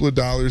donate a couple of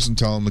dollars and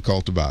tell them the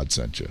Cult of Odd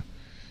sent you.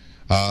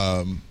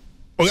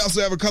 We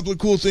also have a couple of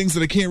cool things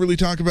that I can't really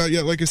talk about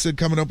yet. Like I said,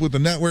 coming up with the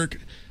network.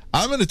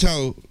 I'm going to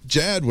tell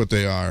Jad what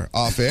they are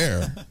off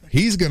air.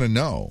 He's going to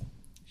know.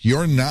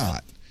 You're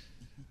not.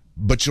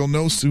 But you'll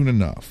know soon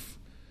enough.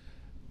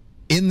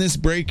 In this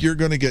break, you're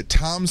going to get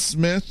Tom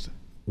Smith,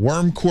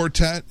 Worm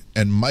Quartet,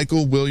 and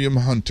Michael William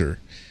Hunter.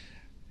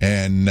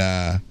 And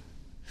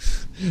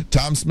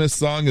Tom Smith's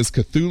song is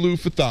Cthulhu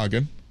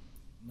Fathagan.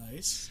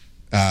 Nice.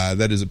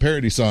 That is a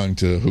parody song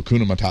to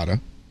Hakuna Matata.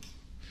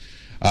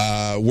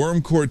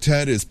 Worm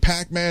Quartet is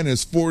Pac-Man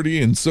is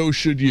 40 and so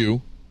should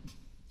you.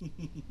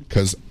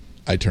 Because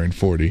I turned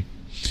 40.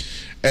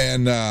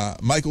 And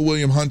Michael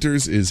William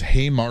Hunter's is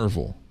Hey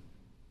Marvel.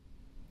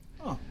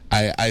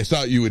 I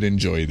thought you would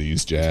enjoy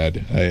these,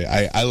 Jad.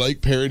 I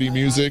like parody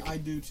music. I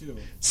do too.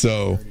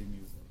 So,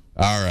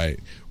 all right.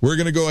 We're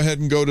going to go ahead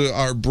and go to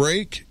our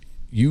break.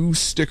 You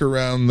stick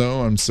around,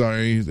 though. I'm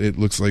sorry. It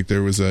looks like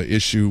there was an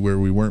issue where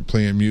we weren't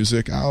playing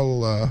music.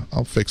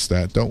 I'll fix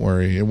that. Don't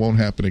worry. It won't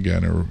happen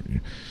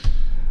again.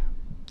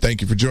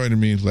 Thank you for joining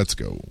me. Let's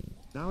go.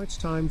 Now it's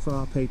time for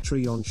our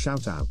Patreon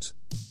shout-out.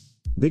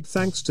 Big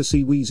thanks to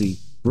C. Weezy,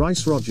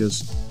 Bryce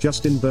Rogers,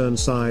 Justin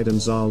Burnside and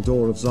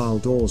Zaldor of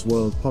Zaldor's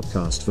World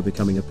Podcast for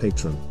becoming a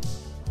patron.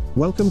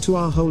 Welcome to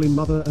our Holy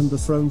Mother and the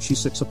throne she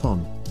sits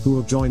upon, who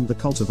have joined the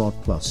Cult of Odd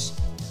Plus.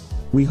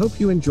 We hope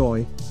you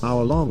enjoy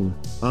our long,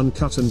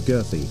 uncut and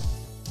girthy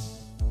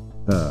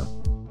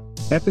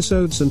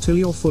episodes until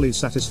you're fully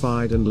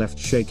satisfied and left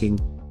shaking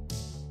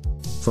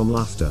from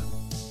laughter.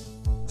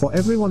 For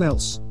everyone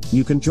else,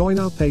 you can join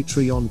our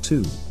Patreon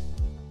too.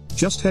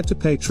 Just head to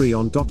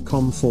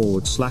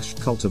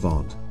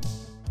patreon.com/cultivodd.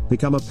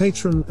 Become a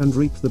patron and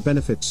reap the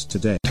benefits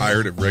today.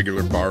 Tired of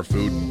regular bar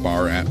food and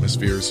bar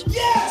atmospheres?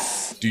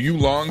 Yes! Do you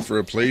long for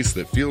a place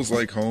that feels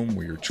like home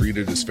where you're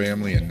treated as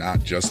family and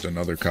not just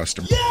another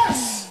customer?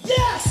 Yes!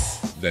 Yes!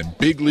 Then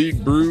Big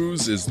League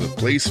Brews is the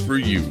place for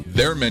you.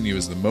 Their menu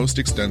is the most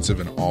extensive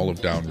in all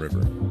of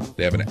Downriver.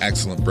 They have an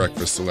excellent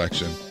breakfast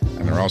selection,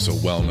 and they're also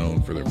well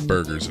known for their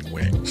burgers and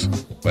wings.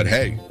 But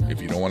hey,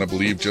 if you don't want to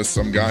believe just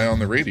some guy on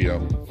the radio,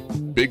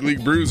 Big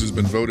League Brews has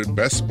been voted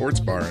best sports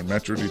bar in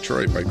Metro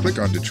Detroit by Click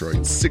on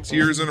Detroit 6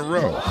 years in a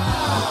row.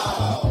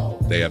 Wow!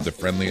 They have the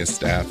friendliest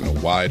staff and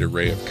a wide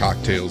array of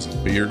cocktails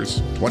and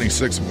beers,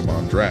 26 of them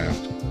on draft,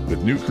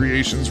 with new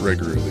creations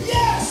regularly.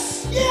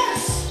 Yes!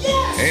 Yes!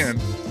 Yes! And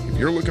if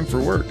you're looking for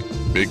work,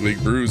 Big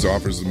League Brews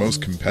offers the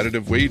most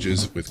competitive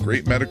wages with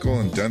great medical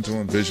and dental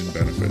and vision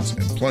benefits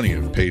and plenty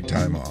of paid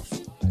time off.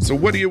 So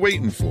what are you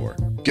waiting for?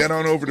 Get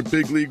on over to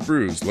Big League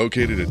Brews,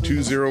 located at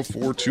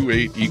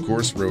 20428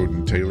 Ecorse Road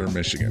in Taylor,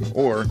 Michigan,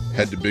 or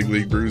head to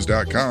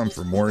bigleaguebrews.com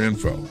for more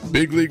info.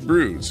 Big League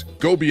Brews,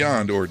 go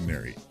beyond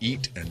ordinary.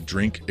 Eat and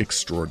drink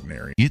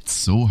extraordinary. It's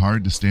so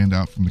hard to stand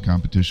out from the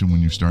competition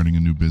when you're starting a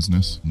new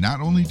business.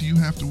 Not only do you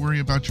have to worry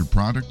about your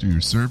product or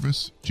your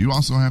service, but you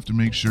also have to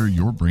make sure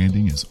your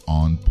branding is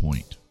on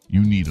point.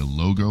 You need a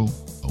logo,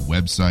 a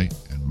website,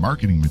 and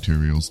marketing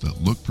materials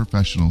that look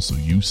professional so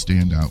you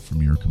stand out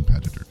from your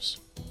competitors.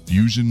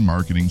 Fusion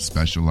Marketing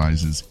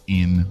specializes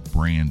in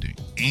branding,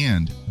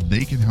 and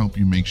they can help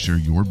you make sure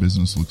your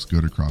business looks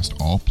good across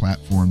all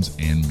platforms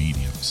and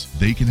mediums.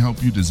 They can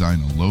help you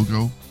design a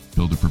logo,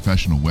 build a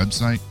professional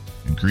website,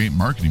 and create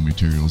marketing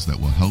materials that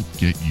will help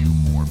get you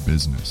more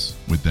business.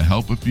 With the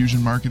help of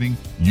Fusion Marketing,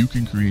 you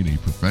can create a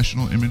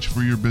professional image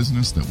for your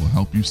business that will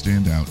help you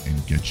stand out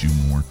and get you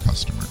more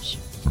customers.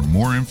 For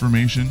more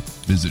information,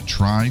 visit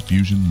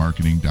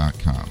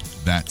tryfusionmarketing.com.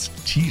 That's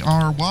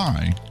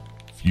TRY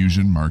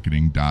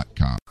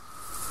fusionmarketing.com.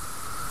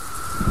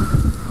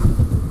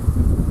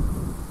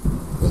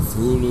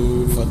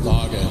 Cthulhu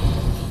Fathagan.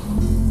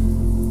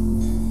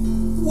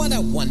 What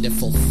a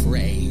wonderful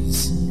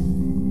phrase.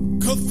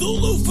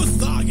 Cthulhu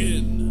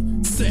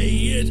Fathagan! Say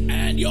it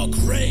and you're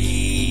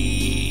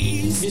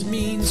crazed! It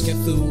means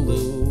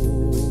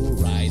Cthulhu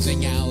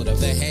rising out of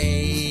the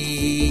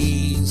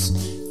haze.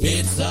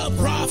 It's a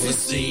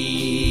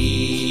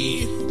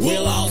prophecy!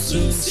 We'll all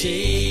soon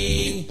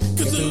see!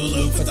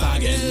 Cthulhu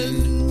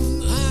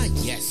Fathagan! Ah,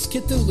 yes,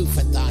 Cthulhu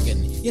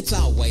Fathagan. It's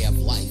our way of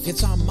life.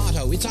 It's our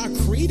motto. It's our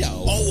credo.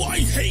 Oh, I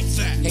hate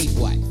that! Hate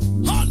what?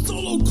 Han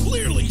Solo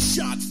clearly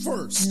shot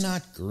first!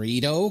 Not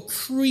Greedo,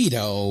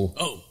 Credo.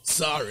 Oh,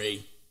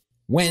 sorry.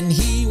 When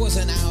he was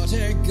an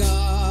outer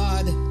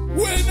god.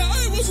 When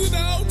I was an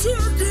outer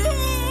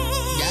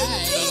god!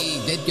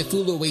 Yay! Dead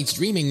Cthulhu waits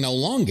dreaming no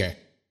longer.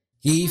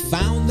 He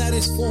found that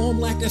his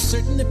form lacked a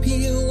certain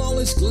appeal. All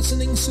his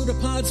glistening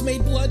pseudopods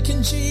made blood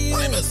congeal.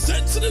 I'm a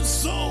sensitive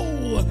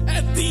soul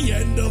at the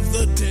end of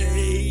the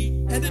day.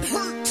 And it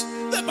hurt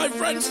that my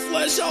friend's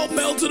flesh all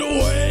melted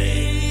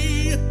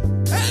away.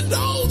 And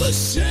all the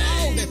shame.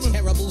 Oh, the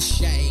terrible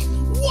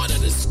shame. What a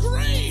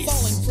disgrace.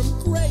 Falling from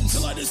grace.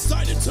 Till I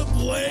decided to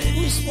blame.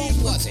 Whose fault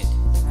was it?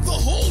 The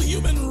whole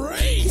human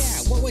race.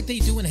 Yeah, what were they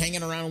doing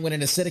hanging around with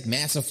an acidic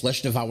mass of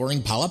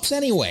flesh-devouring polyps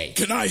anyway?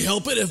 Can I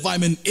help it if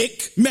I'm an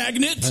ick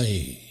magnet?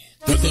 Hey.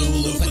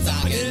 Cthulhu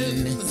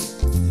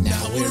Fathagan.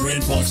 Now we're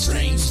in for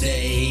strange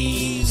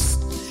days.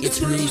 It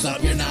screws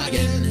up your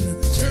noggin,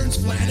 turns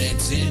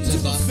planets into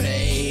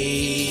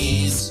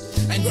buffets,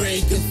 and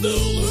great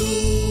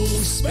Cthulhu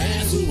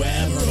spares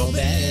whoever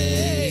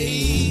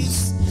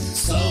obeys.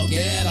 So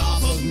get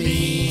off of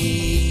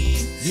me,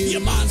 you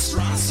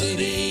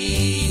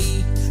monstrosity,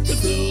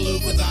 Cthulhu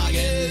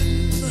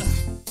Fathagan.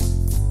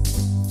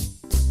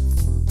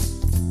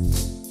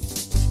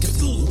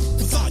 Cthulhu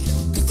Fathagan,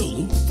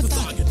 Cthulhu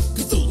Fathagan,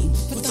 Cthulhu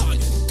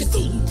Fathagan,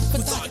 Cthulhu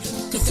Fathagan,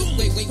 Cthulhu.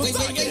 Wait,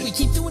 we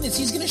keep doing this,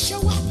 he's gonna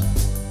show up.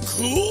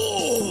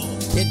 Cool!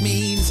 It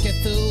means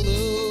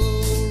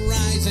Cthulhu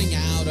rising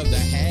out of the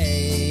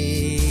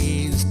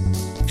haze.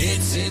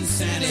 It's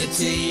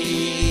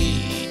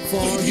insanity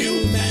for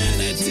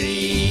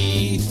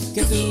humanity.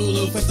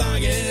 Cthulhu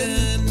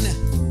Fathagan.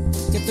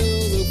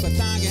 Cthulhu Fathagan.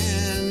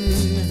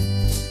 Fathagan.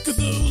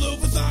 Cthulhu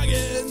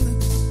Fathagan.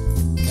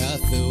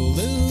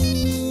 Cthulhu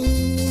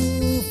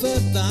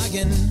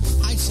Fathagan.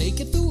 I say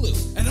Cthulhu.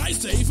 And I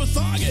say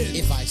Fathagan.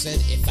 If I said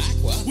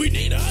Ithaqua, We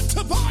need a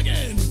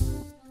toboggan.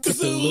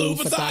 Cthulhu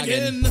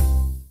Fathagan.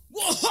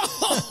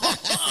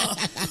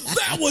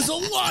 That was a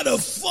lot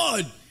of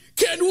fun.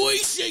 Can we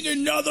sing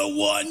another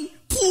one,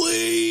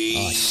 please?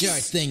 oh, sure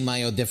thing,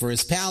 my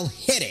odoriferous pal.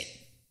 Hit it.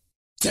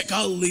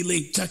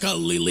 Take-a-lily,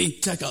 take-a-lily,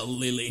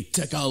 take-a-lily,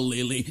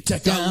 take-a-lily, Down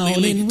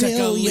take-a-lily, in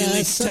take-a-lily,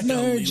 Rilya,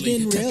 submerged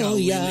in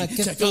Rilya,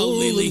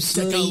 Cthulhu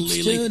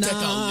sleeps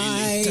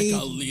tonight.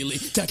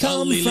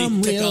 Come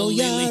from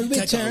Rilya,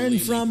 return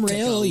from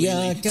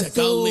Rilya,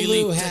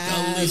 Cthulhu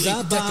has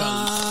a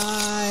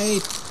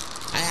bite.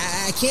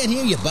 I can't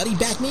hear you, buddy.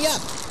 Back me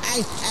up.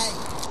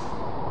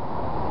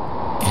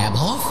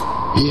 Abhoff?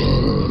 Ow,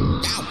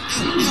 ow,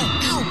 ow,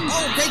 ow.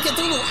 Oh, great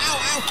Cthulhu. Ow,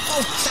 ow.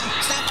 Oh, stop.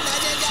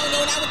 No,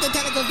 not with the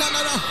tentacles. No.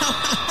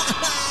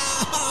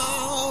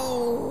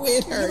 Oh, it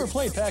You've never hurts.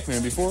 played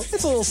Pac-Man before?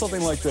 It's a little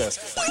something like this.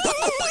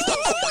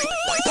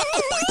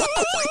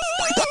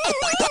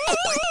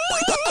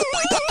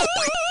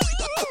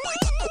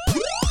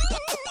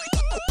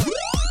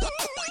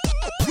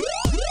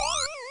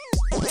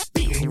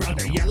 Being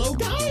rather yellow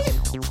guy?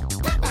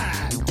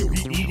 Batman, do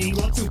he eating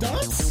lots of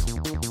dots?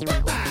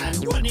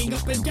 Batman, running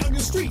up and down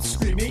your street,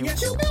 screaming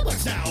at your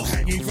mailbox now,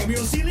 hanging from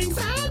your ceiling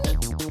fan?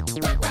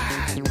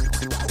 Batman!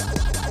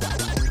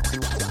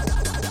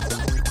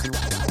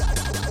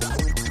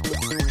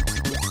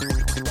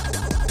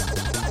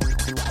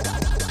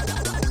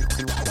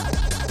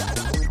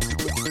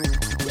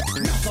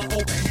 Mouth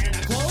open and a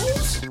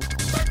close?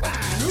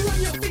 Batman,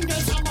 run your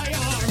fingers on my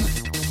arm!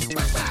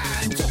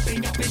 Batman,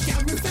 jumping up and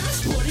down real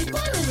fast, putting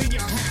butter in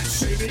your hat,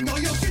 shaving all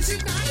your kids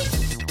at night?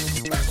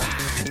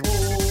 Batman!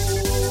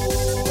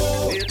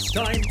 Oh, it's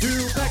time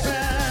to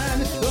Pac-Man!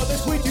 The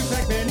best way to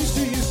Pac-Man is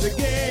to use the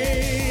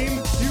game.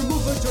 You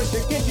move a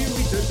joystick and you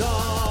eat the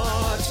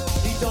dot.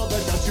 Eat all the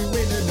dots, you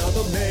win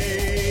another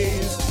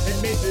maze.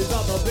 And mazes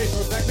are the place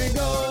where Pac-Man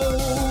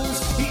goes.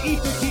 He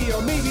eats the key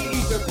or maybe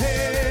eat the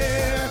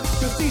pear.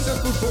 Cause these are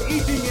food for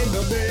eating in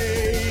the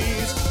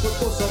maze. But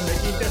for some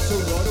making death, so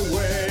run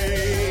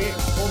away.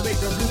 Or make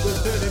the bloopers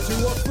turn into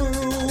a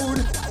food.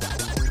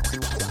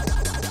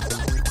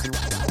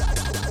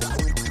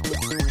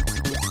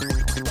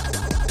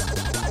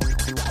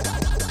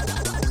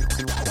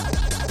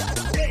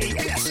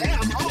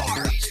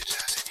 ASMR.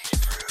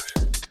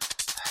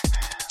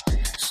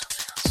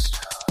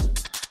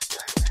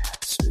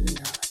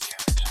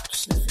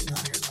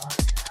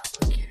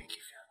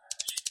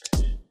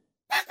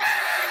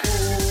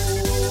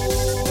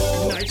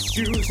 Nice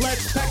shoes,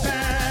 let's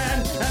Pac-Man.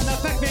 And the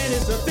Pac-Man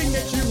is the thing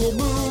that you will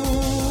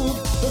move.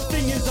 The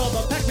thing is all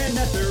the Pac-Man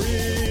that there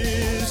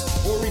is.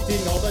 Or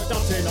eating all the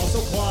dots and also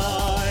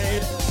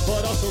Clyde.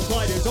 But also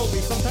Clyde is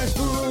only sometimes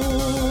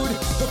food.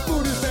 The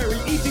food is very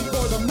easy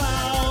for the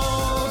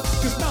mouth.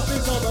 Cause mouth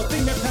is all the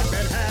thing that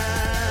Pac-Man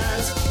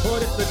has.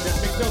 But if the death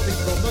makes nothing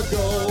from the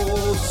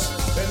ghosts,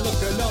 then look,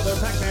 another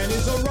Pac-Man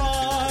is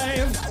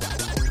arrived.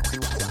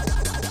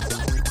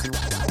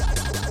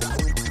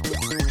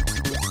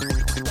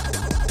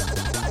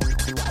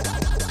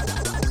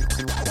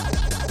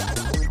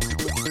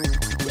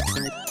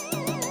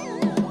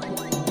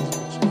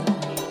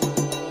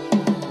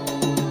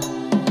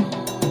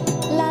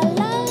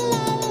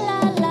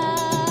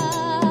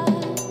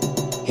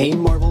 Hey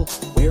Marvel,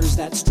 where's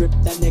that strip,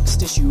 that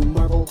next issue,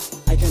 Marvel?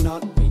 I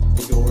cannot wait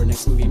for your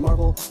next movie,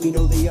 Marvel. We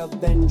know the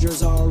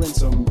Avengers are in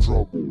some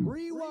trouble.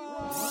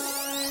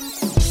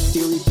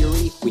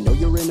 Fury, we know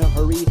you're in a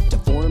hurry to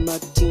form a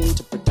team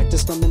to protect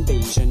us from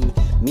invasion.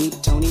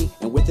 Meet Tony,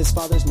 and with his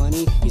father's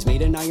money, he's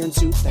made an iron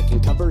suit that can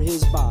cover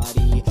his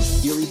body.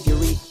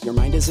 Fury, your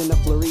mind is in a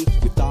flurry.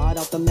 You thought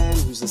out the man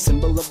who's the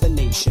symbol of the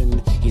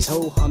nation. He's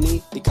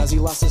ho-hummy because he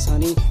lost his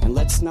honey. And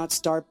let's not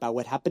start by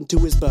what happened to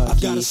his buggy.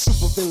 I've got a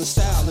super villain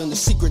style and a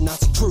secret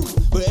Nazi crew.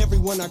 But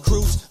everyone I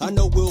cruise, I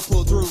know we'll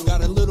pull through.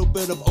 Got a little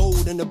bit of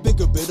old and a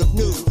bigger bit of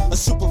new. A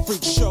super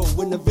freak show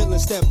when the villain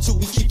step two,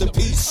 we keep the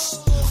peace.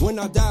 When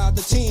I die,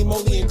 the team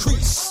only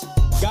increase.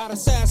 Got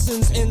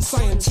assassins and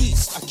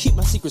scientists. I keep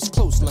my secrets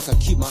close like I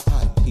keep my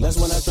eyepiece. That's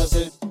when I trust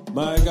it.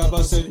 My God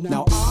bless it.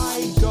 Now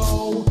I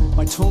go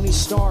by Tony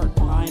Stark.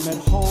 I'm at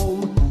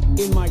home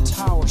in my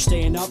tower,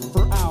 staying up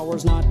for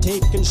hours, not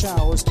taking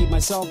showers. Keep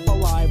myself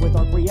alive with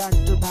arc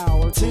reactor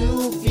power.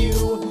 Too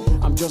few.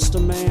 I'm just a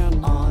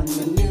man on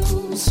the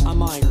news.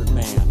 I'm Iron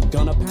Man.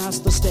 Gonna pass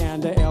the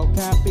stand to El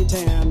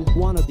Capitan.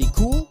 Wanna be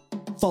cool?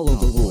 Follow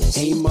the rules.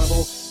 Hey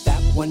Marvel,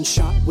 that one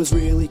shot was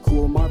really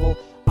cool, Marvel.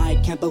 I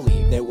can't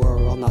believe they were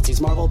all Nazis,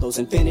 Marvel. Those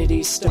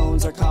Infinity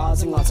Stones are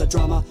causing lots of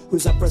drama.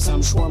 Who's up for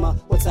some shawarma?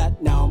 What's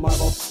that now,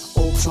 Marvel?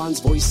 Ultron's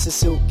voice is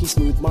silky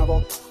smooth,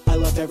 Marvel. I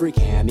love every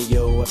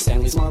cameo of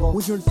Stanley's Marvel.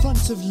 When you're in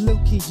front of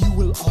Loki, you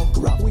will all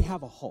grunt. We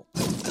have a Hulk.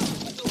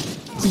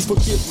 Please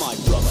forgive my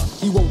brother,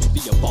 he won't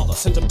be a bother.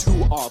 Sent him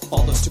to our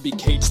fathers to be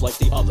caged like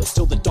the others.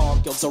 Till the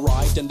dark elves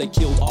arrived and they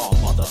killed our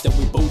mother. Then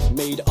we both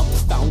made up,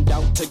 found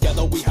out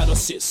together we had a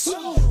sis,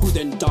 who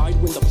then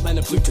died when the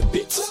planet blew to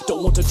bits.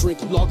 Don't want to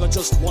drink lager,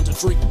 just want to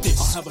drink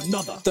this. I'll have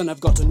another, then I've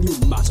got a new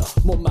matter,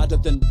 more matter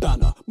than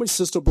Banner. My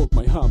sister broke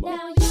my hammer.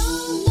 Now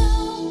you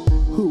know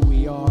Who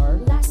we are,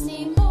 last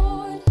name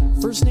Lord.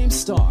 first name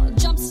Star.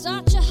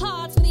 Jumpstart your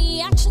heart when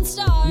the action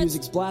starts.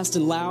 Music's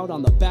blasting loud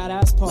on the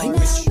badass part. Now we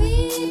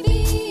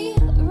be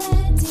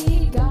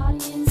ready,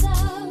 guardians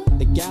of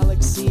The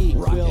galaxy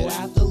will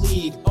at the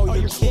lead. Oh,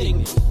 you're kidding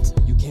me.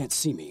 You can't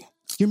see me.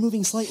 You're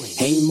moving slightly.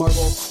 Hey,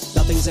 Marvel,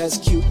 nothing's as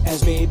cute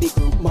as Baby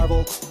Groot,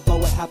 Marvel. But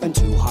what happened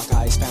to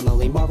Hawkeye's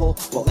family, Marvel?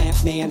 Will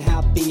Ant-Man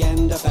happy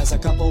end up as a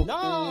couple?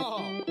 No!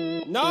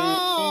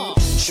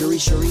 Shuri,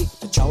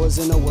 T'Challa's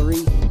in a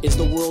worry. Is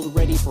the world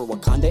ready for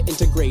Wakanda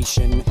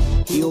integration?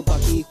 Heal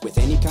Bucky with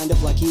any kind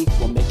of lucky.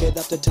 We'll make it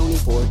up to Tony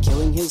for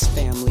killing his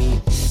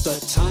family. The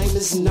time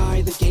is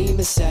nigh, the game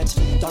is set.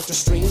 Doctor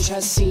Strange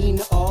has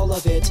seen all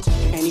of it,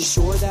 and he's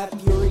sure that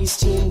Fury's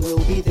team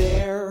will be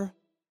there.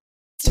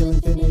 Till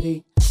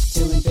infinity,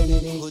 till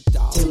infinity,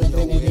 till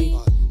infinity,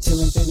 till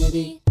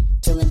infinity,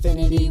 till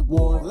infinity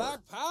war. Black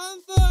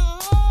Panther!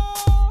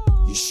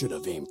 You should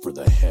have aimed for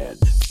the head.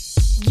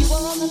 You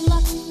are on the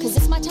luck, cause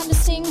it's my time to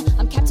sing.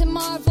 I'm Captain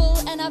Marvel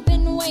and I've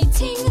been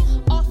waiting.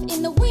 Off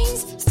in the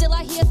wings, still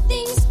I hear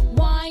things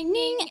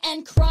whining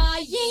and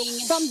crying.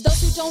 From those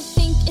who don't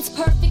think it's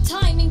perfect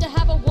timing to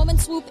have a woman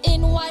swoop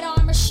in, white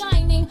armor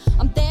shining.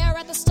 I'm there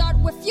at the start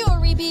where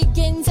Fury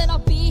begins, and I'll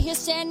be here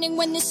standing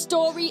when this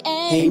story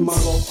ends. Hey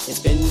Marvel, it's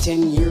been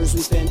 10 years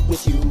we spent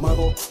with you,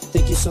 Marvel.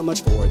 Thank you so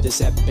much for this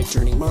epic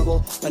journey,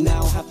 Marvel. But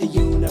now half the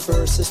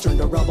universe has turned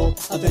to rubble.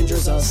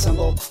 Avengers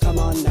assemble, come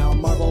on now,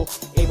 Marvel.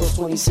 April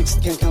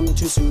 26th can come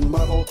too soon,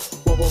 Marvel.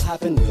 What will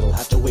happen? We'll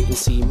have to wait and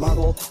see,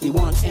 Marvel. We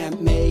want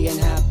Aunt May and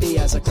Happy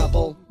as a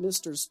couple.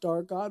 Mr.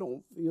 Stark, I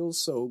don't feel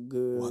so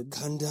good.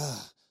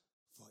 Wakanda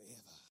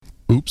forever.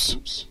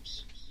 Oops.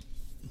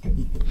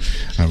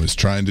 I was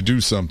trying to do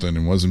something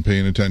and wasn't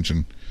paying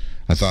attention.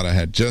 I thought I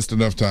had just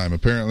enough time.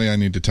 Apparently, I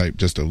need to type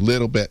just a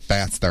little bit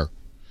faster.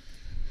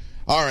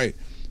 All right.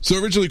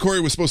 So originally,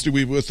 Corey was supposed to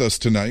be with us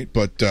tonight,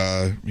 but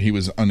he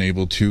was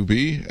unable to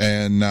be.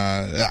 And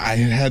I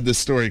had this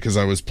story because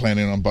I was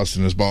planning on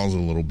busting his balls a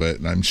little bit,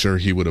 and I'm sure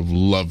he would have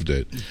loved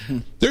it.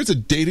 There's a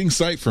dating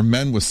site for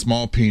men with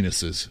small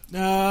penises.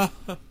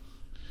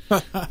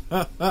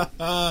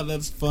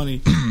 That's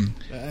funny.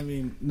 I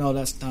mean, no,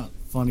 that's not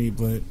funny,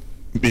 but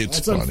It's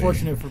funny.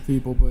 unfortunate for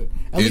people, but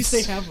at least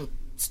they have a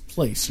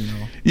place, you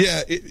know.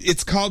 Yeah,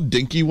 it's called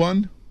Dinky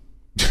One.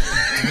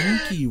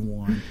 Dinky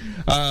One.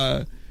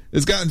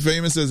 It's gotten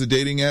famous as a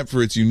dating app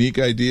for its unique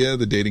idea.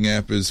 The dating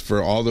app is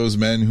for all those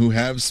men who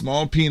have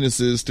small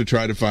penises to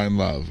try to find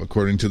love.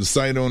 According to the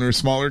site owner,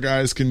 smaller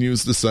guys can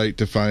use the site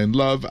to find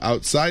love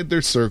outside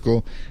their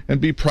circle and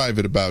be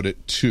private about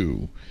it,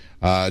 too.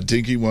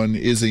 Dinky One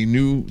is a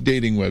new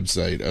dating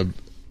website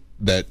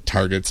that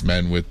targets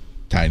men with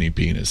tiny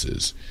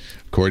penises.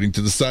 According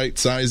to the site,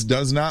 size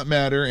does not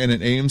matter, and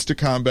it aims to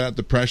combat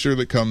the pressure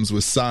that comes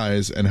with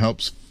size and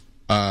helps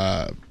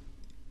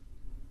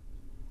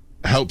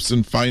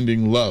in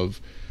finding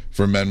love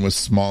for men with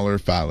smaller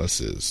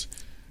phalluses.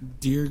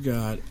 Dear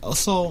God.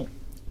 Also,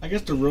 I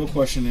guess the real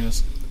question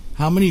is,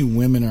 how many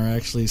women are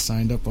actually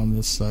signed up on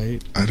this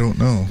site? I don't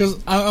know.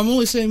 Because I'm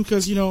only saying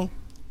because, you know,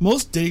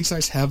 most dating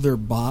sites have their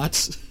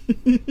bots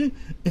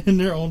and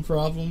their own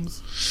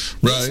problems.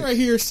 Right. This right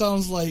here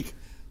sounds like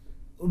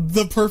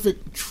the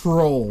perfect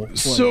troll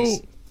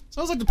place.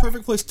 Sounds like the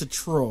perfect place to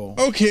troll.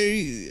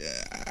 Okay,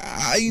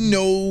 I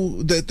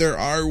know that there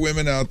are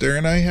women out there,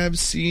 and I have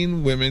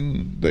seen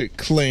women that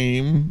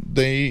claim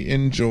they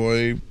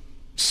enjoy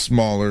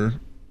smaller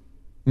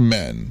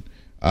men.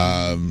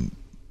 You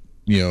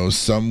know,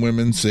 some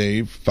women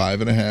say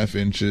 5.5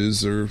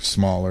 inches or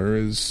smaller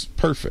is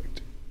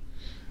perfect.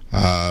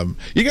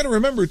 You got to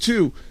remember,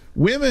 too,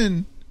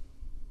 women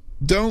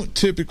don't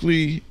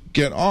typically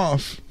get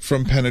off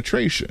from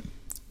penetration.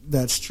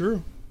 That's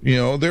true. You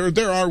know,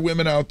 there are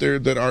women out there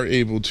that are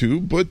able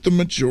to, but the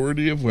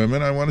majority of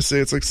women, I want to say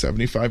it's like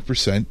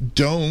 75%,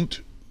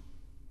 don't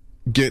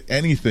get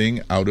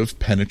anything out of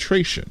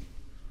penetration.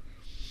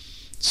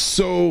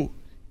 So,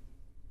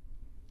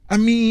 I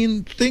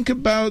mean, think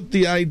about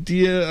the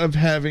idea of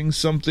having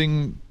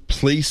something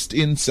placed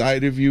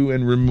inside of you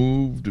and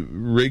removed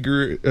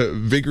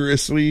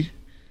vigorously.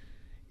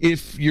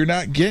 If you're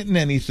not getting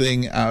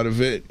anything out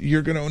of it,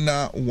 you're going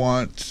to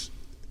want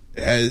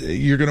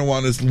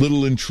as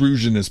little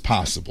intrusion as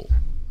possible.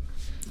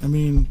 I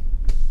mean,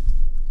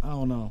 I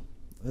don't know.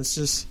 This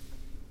just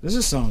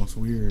sounds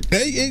weird.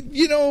 I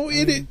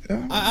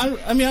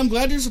mean, I'm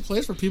glad there's a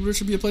place for people. There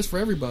should be a place for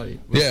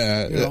everybody.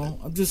 Yeah. You know,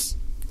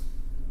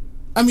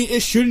 I mean,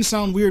 it shouldn't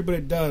sound weird, but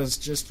it does,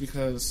 just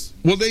because.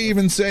 Well, they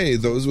even say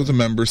those with a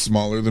member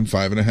smaller than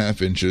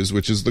 5.5 inches,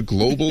 which is the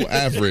global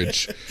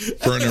average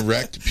for an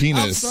erect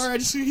penis. I'm sorry, I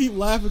just keep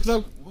laughing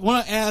because I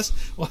want to ask,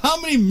 well,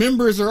 how many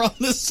members are on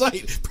this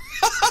site?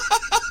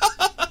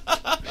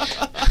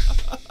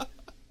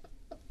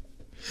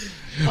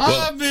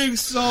 I'm being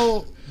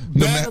so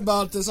bad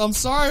about this. I'm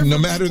sorry. No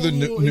for matter the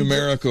people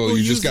numerical, who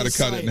you just use got to the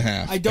cut it site. in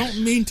half. I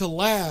don't mean to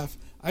laugh.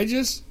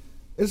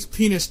 It's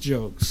penis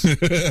jokes. Yeah,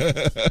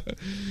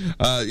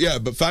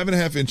 but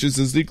 5.5 inches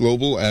is the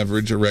global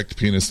average erect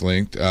penis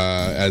length,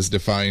 as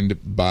defined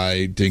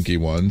by Dinky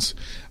Ones.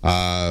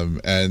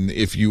 And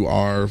if you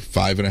are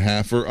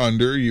 5.5 or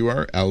under, you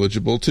are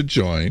eligible to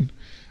join.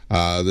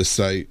 The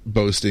site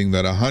boasting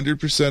that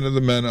 100% of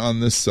the men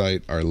on this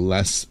site are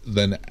less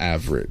than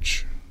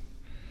average.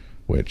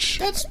 Which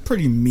that's a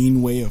pretty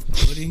mean way of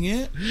putting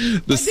it.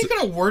 They could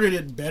have worded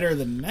it better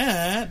than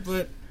that,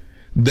 but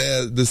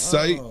the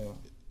site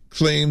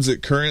claims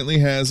it currently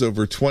has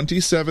over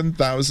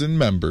 27,000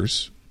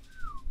 members,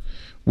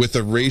 with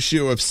a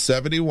ratio of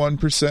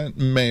 71%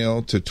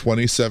 male to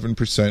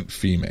 27%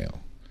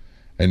 female,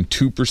 and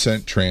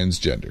 2%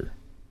 transgender.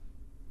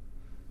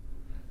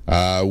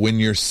 When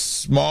you're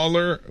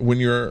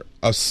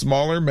a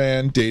smaller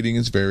man, dating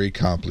is very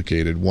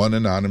complicated. One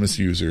anonymous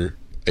user,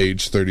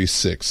 age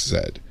 36,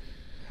 said,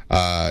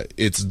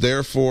 it's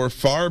therefore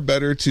far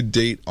better to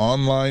date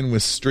online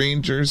with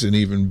strangers, and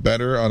even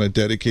better on a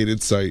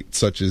dedicated site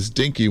such as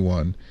Dinky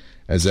One,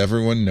 as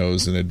everyone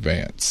knows in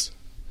advance.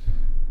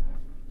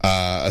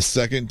 A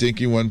second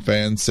Dinky One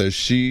fan says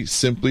she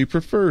simply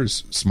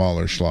prefers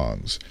smaller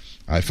schlongs.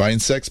 I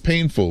find sex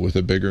painful with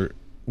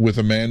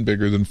a man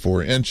bigger than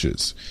 4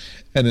 inches,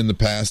 and in the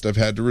past I've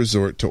had to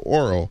resort to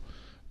oral,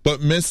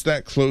 but miss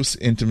that close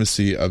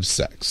intimacy of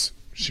sex.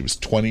 She was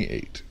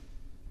 28.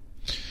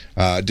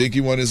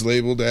 Dinky One is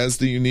labeled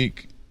as a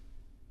unique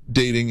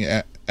dating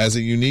app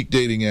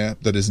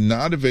that is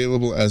not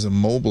available as a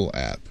mobile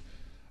app.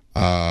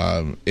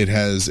 It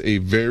has a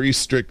very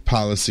strict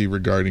policy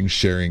regarding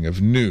sharing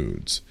of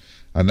nudes.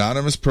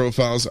 Anonymous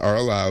profiles are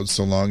allowed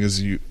so long as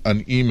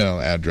an email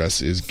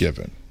address is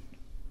given.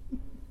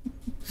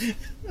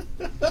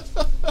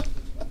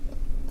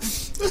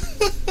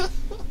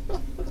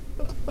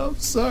 I'm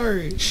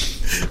sorry.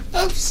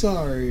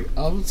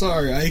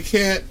 I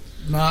can't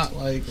not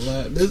like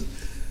let this.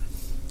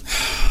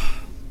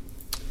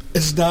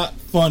 It's not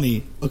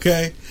funny,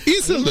 okay?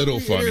 It's a little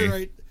funny.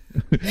 Right.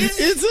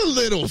 It's a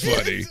little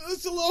funny.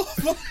 It's a little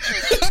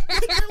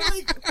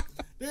funny.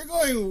 They're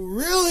going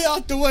really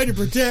out the way to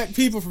protect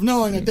people from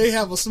knowing that they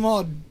have a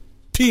small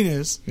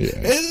penis. Yeah.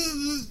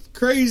 It's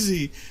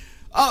crazy.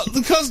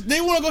 Because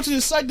they want to go to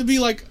the site to be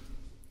like,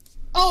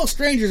 oh,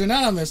 strangers,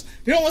 anonymous.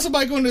 They don't want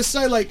somebody going to the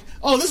site like,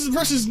 oh, this is the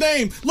person's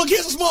name. Look, he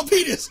has a small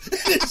penis.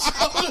 and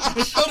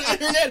show the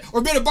internet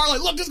or be at a bar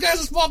like, look, this guy has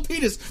a small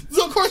penis.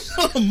 So, of course,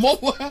 on a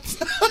mobile app.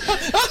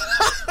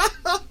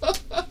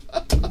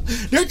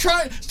 They're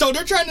trying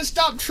to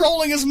stop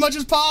trolling as much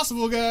as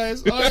possible,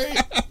 guys. All right?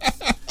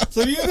 So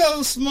if you have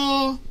a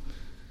small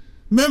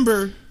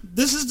member,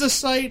 this is the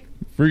site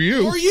for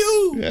you.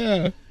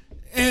 Yeah.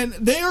 And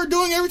they are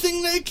doing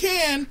everything they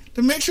can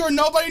to make sure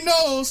nobody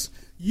knows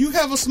you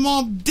have a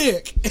small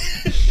dick.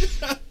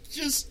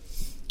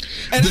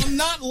 And I'm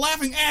not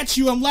laughing at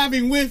you, I'm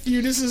laughing with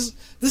you. This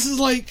is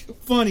like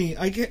funny.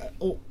 I get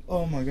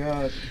oh my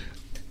god.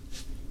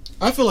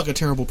 I feel like a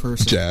terrible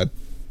person. Chad.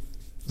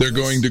 They're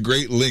going to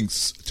great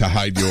lengths to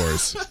hide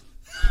yours.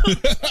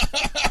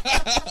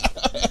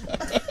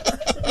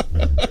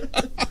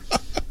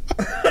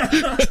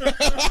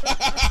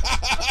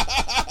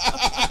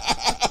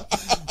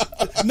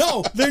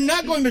 No, they're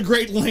not going to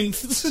great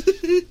lengths.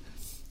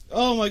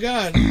 Oh my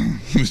god.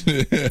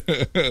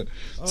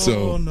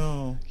 So, oh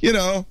no. You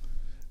know,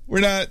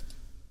 we're not.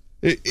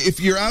 If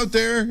you're out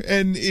there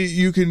and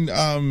you can,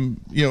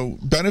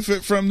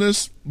 benefit from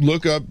this,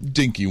 look up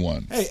Dinky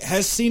One. Hey,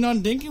 as seen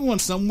on Dinky One,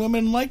 some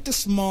women like the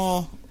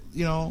small,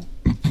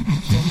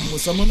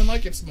 some women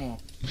like it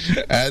small.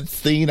 As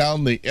seen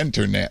on the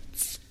internet.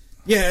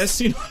 Yeah, as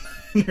seen on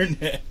the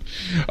internet.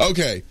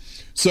 Okay,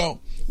 so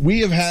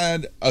we have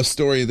had a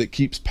story that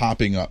keeps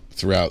popping up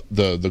throughout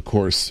the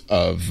course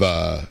of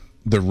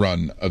the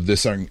run of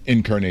this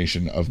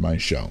incarnation of my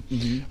show.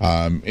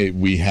 Mm-hmm.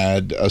 We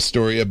had a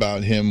story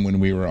about him when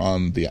we were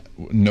on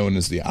known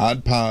as the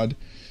Odd Pod.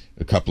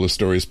 A couple of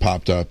stories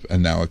popped up,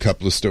 and now a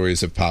couple of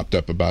stories have popped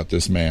up about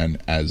this man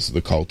as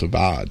the Cult of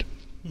Odd.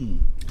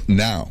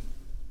 Now,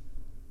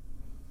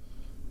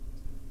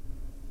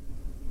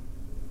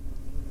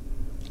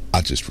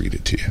 I'll just read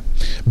it to you.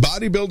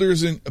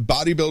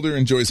 Bodybuilder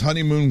enjoys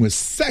honeymoon with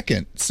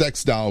second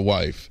sex doll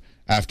wife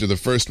after the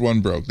first one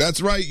broke.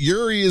 That's right,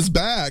 Yuri is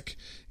back.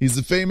 He's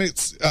the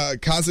famous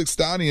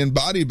Kazakhstani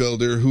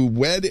bodybuilder who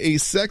wed a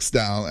sex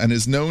doll and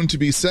is known to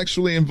be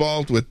sexually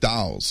involved with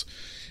dolls.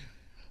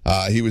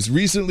 He was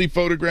recently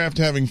photographed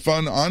having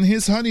fun on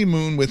his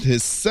honeymoon with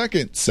his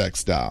second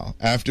sex doll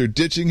after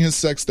ditching his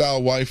sex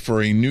doll wife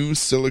for a new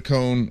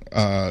silicone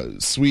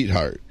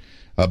sweetheart.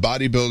 A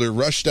bodybuilder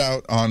rushed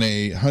out on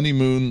a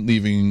honeymoon,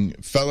 leaving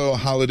fellow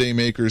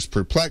holidaymakers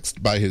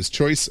perplexed by his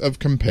choice of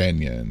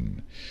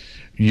companion.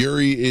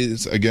 Yuri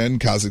is, again,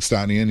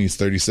 Kazakhstani. He's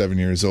 37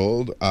 years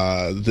old.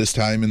 This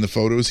time in the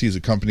photos, he's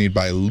accompanied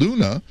by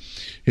Luna,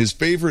 his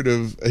favorite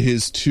of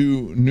his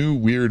two new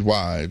weird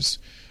wives.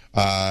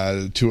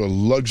 to a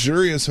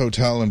luxurious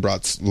hotel in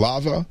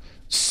Bratislava,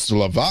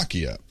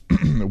 Slovakia,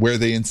 where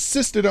they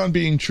insisted on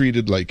being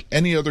treated like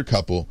any other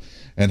couple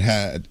and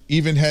had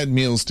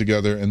meals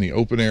together in the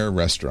open-air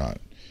restaurant.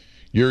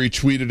 Yuri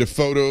tweeted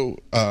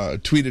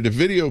a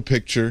video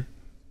picture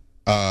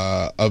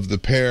of the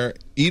pair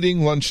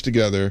eating lunch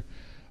together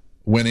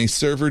when a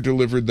server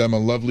delivered them a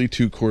lovely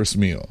 2-course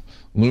meal.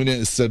 Luna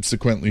is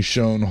subsequently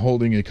shown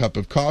holding a cup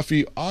of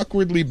coffee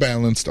awkwardly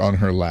balanced on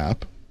her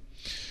lap.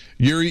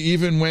 Yuri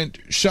even went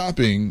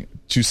shopping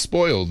to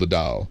spoil the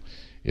doll.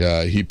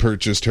 He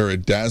purchased her a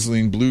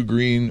dazzling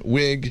blue-green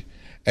wig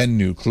and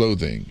new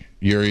clothing.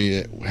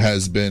 Yuri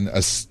has been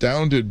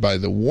astounded by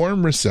the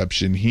warm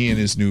reception he and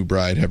his new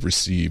bride have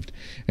received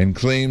and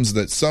claims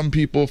that some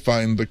people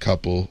find the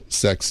couple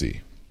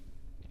sexy.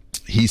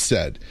 He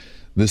said,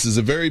 "This is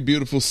a very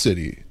beautiful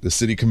city. The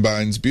city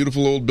combines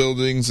beautiful old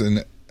buildings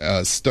and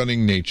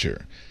stunning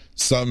nature.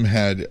 Some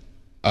had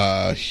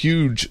a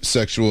huge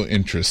sexual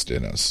interest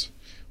in us."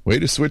 Way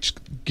to switch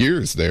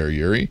gears there,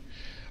 Yuri.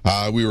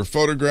 We were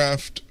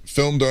photographed,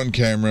 filmed on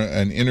camera,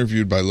 and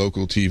interviewed by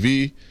local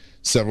TV.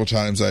 Several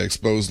times I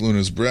exposed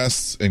Luna's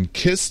breasts and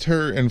kissed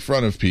her in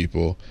front of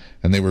people,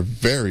 and they were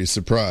very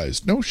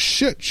surprised. No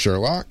shit,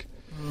 Sherlock.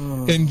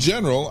 In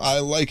general, I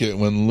like it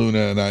when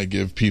Luna and I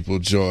give people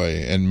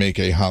joy and make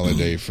a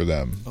holiday for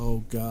them.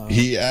 Oh, God.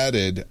 He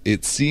added,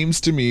 "It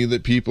seems to me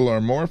that people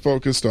are more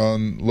focused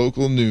on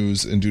local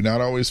news and do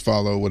not always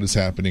follow what is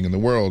happening in the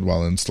world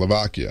while in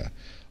Slovakia.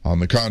 On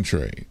the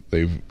contrary,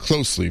 they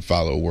closely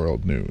follow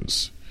world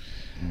news."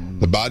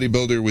 The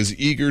bodybuilder was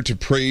eager to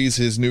praise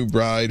his new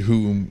bride,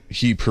 whom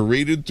he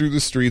paraded through the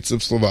streets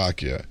of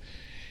Slovakia.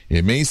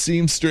 "It may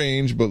seem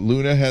strange, but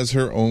Luna has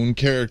her own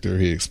character,"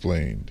 he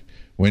explained.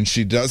 "When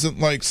she doesn't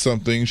like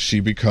something, she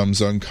becomes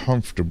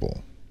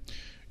uncomfortable."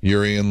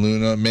 Yuri and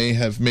Luna may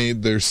have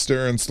made their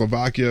stir in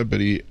Slovakia,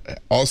 but he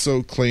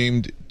also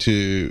claimed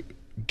to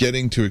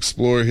getting to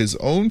explore his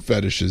own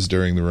fetishes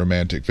during the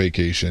romantic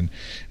vacation,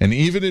 and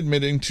even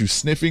admitting to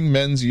sniffing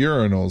men's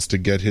urinals to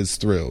get his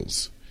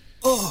thrills.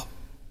 Oh,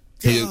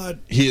 God.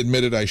 He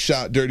admitted, "I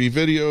shot dirty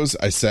videos.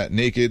 I sat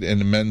naked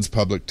in a men's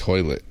public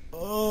toilet."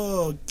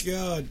 Oh,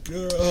 God,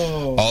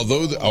 girl.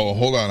 Although,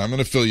 hold on, I'm going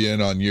to fill you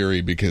in on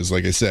Yuri because,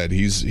 like I said,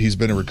 he's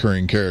been a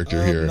recurring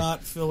character here. I'm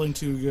not feeling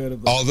too good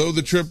about Although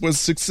the trip was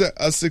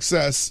a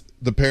success,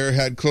 the pair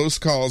had close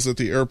calls at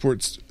the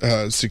airport's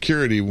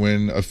security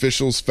when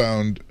officials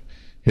found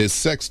his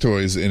sex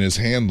toys in his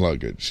hand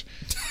luggage.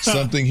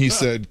 Something he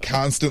said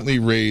constantly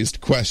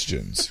raised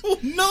questions.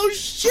 No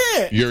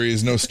shit! Yuri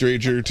is no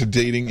stranger to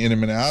dating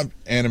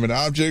inanimate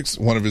objects.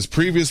 One of his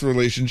previous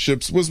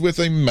relationships was with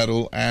a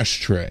metal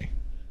ashtray.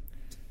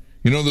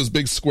 You know those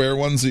big square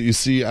ones that you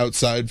see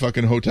outside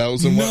fucking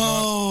hotels and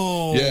whatnot?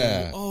 No!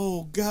 Yeah.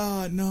 Oh,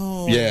 God,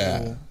 no.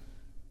 Yeah.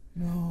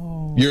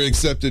 No. Yuri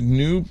accepted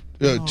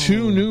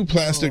two new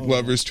plastic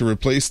lovers to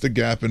replace the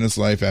gap in his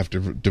life after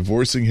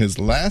divorcing his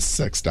last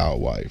sex doll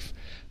wife.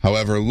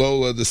 However,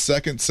 Lola, the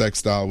second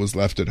sex doll, was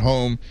left at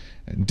home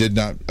and did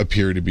not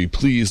appear to be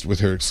pleased with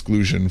her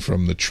exclusion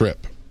from the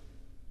trip.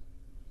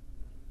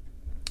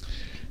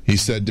 He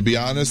said, "To be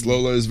honest,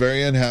 Lola is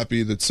very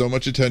unhappy that so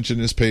much attention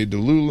is paid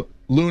to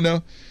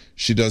Luna.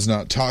 She does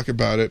not talk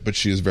about it, but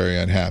she is very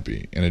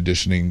unhappy. In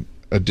addition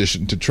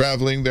to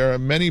traveling, there are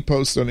many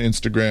posts on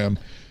Instagram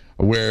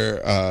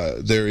where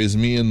there is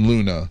me and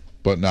Luna,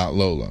 but not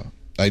Lola.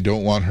 I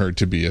don't want her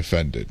to be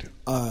offended."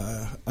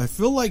 I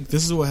feel like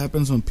this is what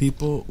happens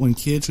when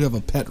kids who have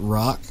a pet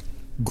rock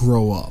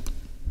grow up.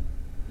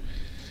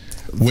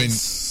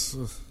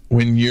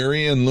 When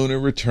Yuri and Luna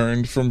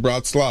returned from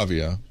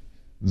Bratislava,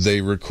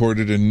 they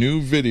recorded a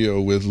new video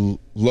with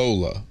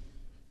Lola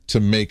to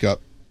make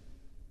up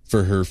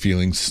for her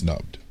feeling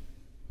snubbed.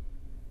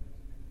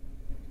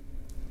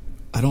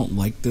 I don't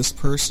like this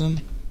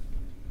person,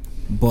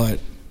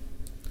 but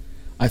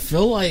I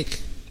feel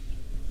like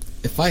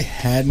if I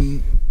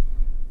hadn't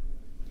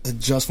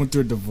just went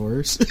through a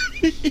divorce,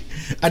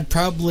 I'd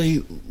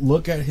probably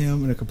look at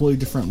him in a completely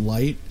different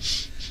light.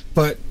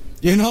 But,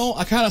 you know,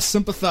 I kind of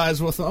sympathize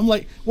with him. I'm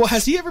like, well,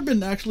 has he ever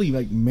been actually,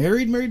 like,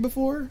 married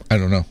before? I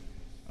don't know.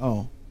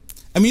 Oh.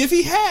 I mean, if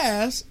he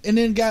has, and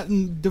then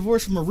gotten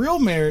divorced from a real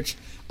marriage,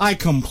 I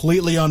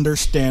completely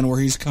understand where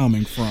he's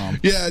coming from.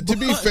 Yeah, to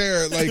be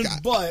fair, like,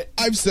 but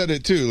I've said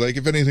it too. Like,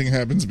 if anything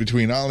happens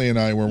between Ollie and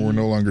I when we're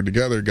no longer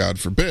together, God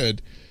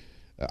forbid,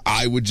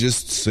 I would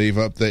just save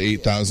up the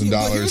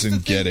 $8,000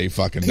 and get a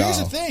fucking doll. Here's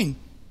the thing.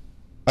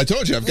 I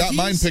told you, I've got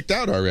mine picked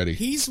out already.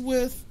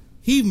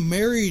 He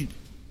married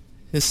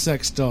his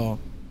sex doll.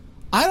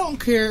 I don't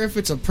care if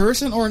it's a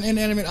person or an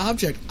inanimate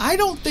object. I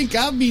don't think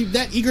I'd be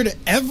that eager to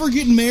ever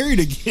get married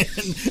again.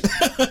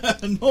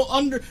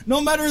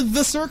 No matter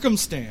the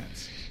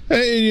circumstance.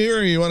 Hey,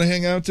 Yuri, you want to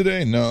hang out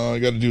today? No, I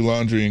got to do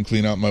laundry and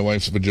clean out my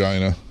wife's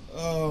vagina.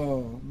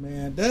 Oh,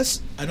 man.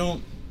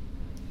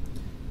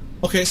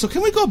 Okay, so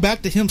can we go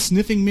back to him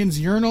sniffing men's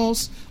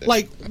urinals?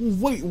 Like,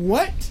 wait,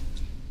 what?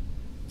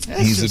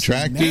 He's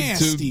attracted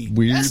to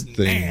weird things.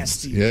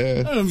 Nasty.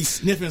 Yeah. I don't be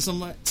sniffing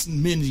some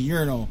men's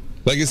urinal.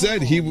 Like I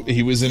said,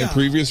 he was in a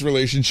previous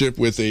relationship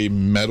with a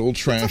metal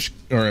trash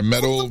or a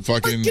metal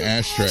fucking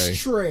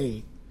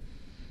ashtray.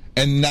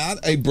 And not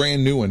a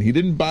brand new one. He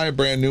didn't buy a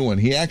brand new one.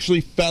 He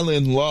actually fell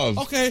in love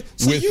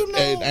with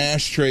an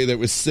ashtray that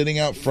was sitting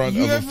out front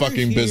of a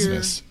fucking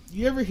business.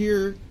 You ever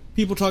hear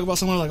people talk about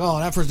someone like, oh,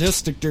 that person does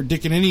stick their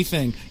dick in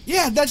anything?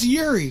 Yeah, that's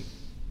Yuri.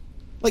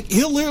 Like,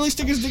 he'll literally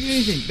stick his dick in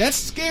anything. That's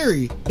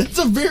scary. That's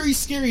a very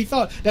scary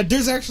thought, that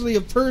there's actually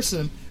a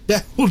person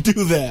that will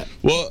do that.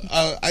 Well,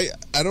 I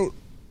don't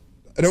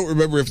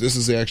remember if this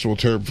is the actual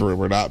term for it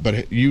or not,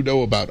 but you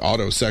know about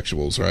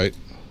autosexuals, right?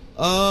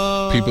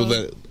 People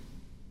that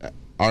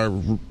are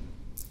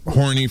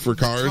horny for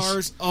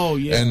cars. Oh,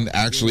 yeah. And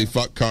actually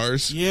fuck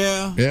cars.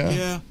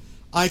 Yeah.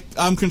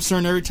 I'm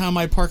concerned every time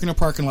I park in a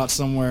parking lot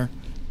somewhere.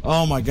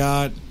 Oh, my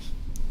God.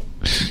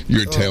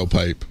 Your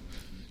tailpipe.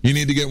 You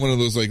need to get one of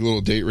those like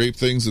little date rape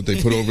things that they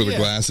put over the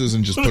glasses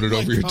and just put it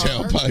over your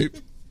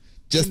tailpipe.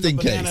 Just in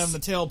case. Banana in the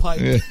tailpipe.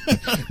 Yeah.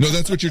 No,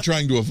 that's what you're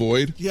trying to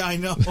avoid. Yeah, I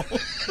know.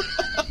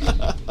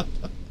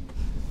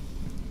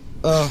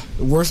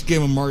 Worst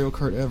game of Mario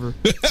Kart ever.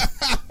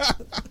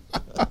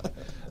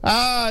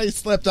 I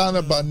slipped on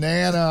a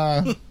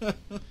banana.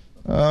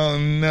 Oh,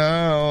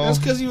 no. That's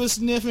because he was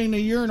sniffing the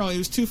urinal. He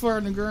was too far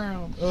in the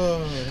ground.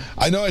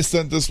 I know I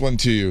sent this one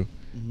to you.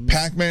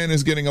 Pac-Man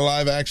is getting a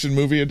live-action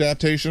movie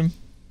adaptation.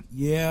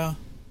 Yeah.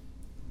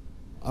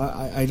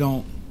 I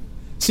don't...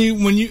 See,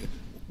 when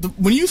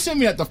you sent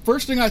me that, the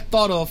first thing I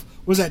thought of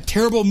was that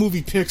terrible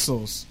movie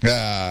Pixels.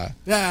 Yeah.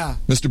 Yeah.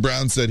 Mr.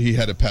 Brown said he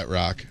had a pet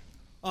rock.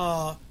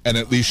 And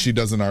at least she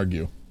doesn't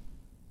argue.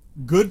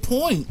 Good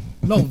point.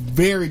 No,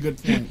 very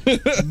good point.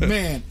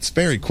 Man. It's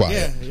very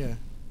quiet. Yeah.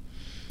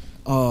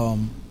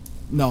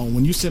 No,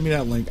 when you sent me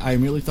that link, I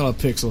immediately thought of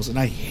Pixels, and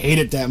I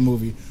hated that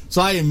movie.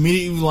 So I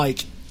immediately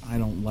I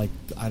don't like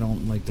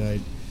that.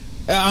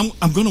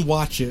 I'm gonna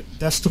watch it.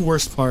 That's the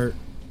worst part.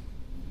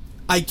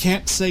 I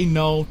can't say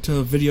no to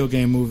a video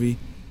game movie,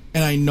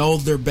 and I know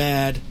they're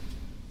bad.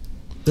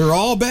 They're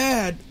all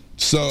bad.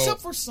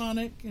 Except for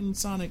Sonic and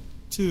Sonic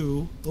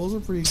 2. Those are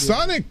pretty good.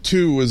 Sonic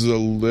 2 was a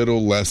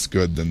little less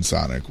good than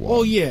Sonic 1.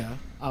 Oh, yeah.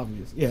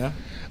 Obvious. Yeah.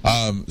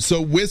 So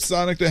with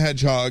Sonic the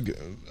Hedgehog,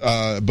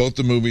 both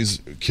the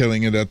movies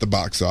killing it at the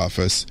box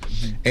office,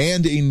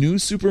 and a new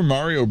Super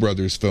Mario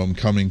Brothers film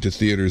coming to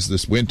theaters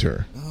this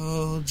winter.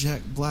 Oh,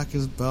 Jack Black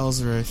is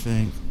Bowser, I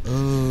think.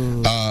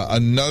 Oh.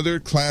 Another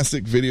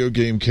classic video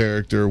game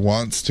character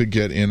wants to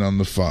get in on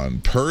the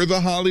fun. Per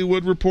The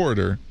Hollywood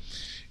Reporter,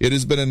 it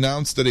has been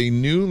announced that a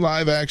new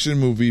live-action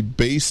movie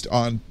based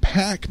on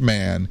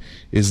Pac-Man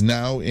is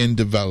now in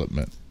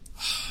development.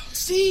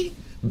 See?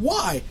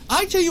 Why?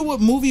 I tell you what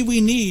movie we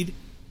need.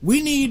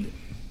 We need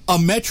a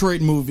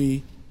Metroid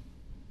movie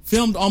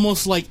filmed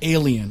almost like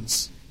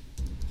Aliens,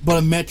 but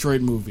a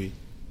Metroid movie.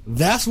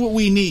 That's what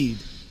we need.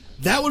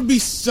 That would be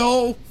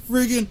so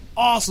friggin'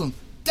 awesome.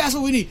 That's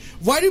what we need.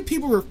 Why do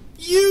people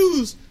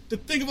refuse to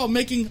think about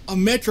making a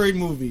Metroid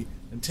movie?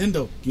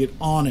 Nintendo, get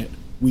on it.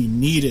 We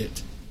need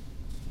it.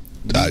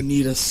 We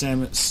need a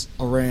Samus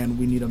Aran.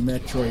 We need a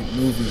Metroid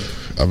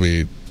movie. I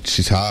mean,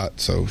 she's hot,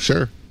 so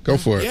sure. Go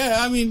for it. Yeah,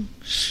 I mean...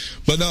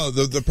 But no,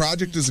 the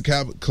project is a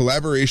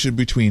collaboration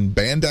between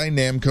Bandai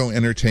Namco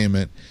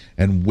Entertainment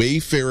and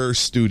Wayfarer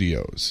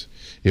Studios.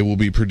 It will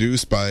be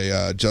produced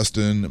by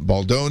Justin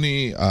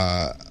Baldoni,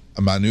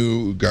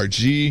 Manu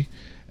Gargi,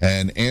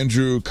 and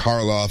Andrew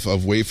Karloff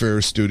of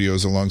Wayfarer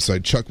Studios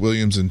alongside Chuck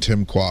Williams and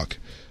Tim Kwok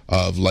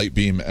of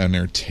Lightbeam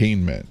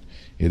Entertainment.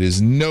 It is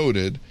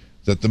noted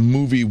that the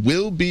movie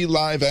will be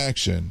live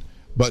action,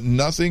 but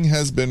nothing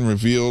has been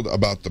revealed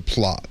about the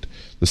plot.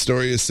 The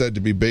story is said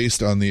to be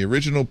based on the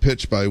original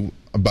pitch by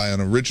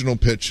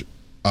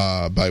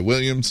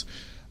Williams.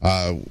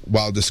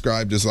 While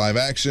described as live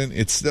action,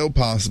 it's still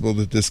possible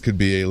that this could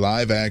be a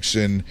live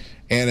action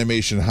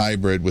animation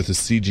hybrid with a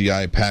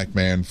CGI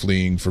Pac-Man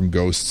fleeing from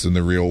ghosts in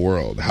the real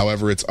world.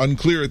 However, it's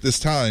unclear at this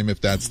time if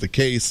that's the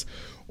case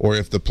or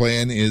if the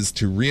plan is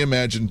to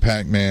reimagine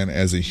Pac-Man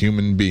as a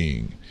human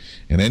being.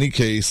 In any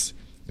case,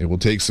 it will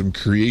take some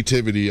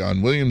creativity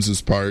on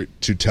Williams' part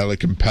to tell a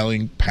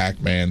compelling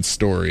Pac-Man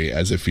story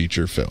as a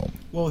feature film.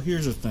 Well,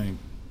 here's the thing.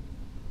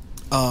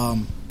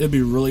 It'd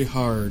be really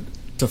hard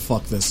to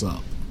fuck this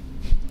up.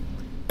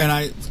 And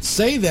I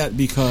say that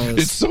because...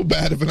 It's so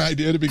bad of an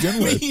idea to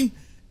begin with. I mean,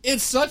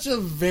 it's such a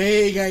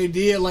vague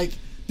idea. Like,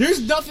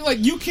 there's nothing... Like,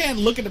 you can't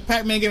look at the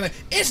Pac-Man game like,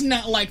 it's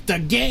not like the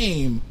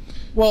game.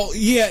 Well,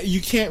 yeah, you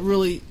can't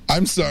really...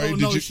 I'm sorry,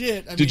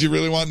 did you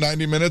really want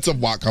 90 minutes of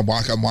waka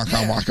waka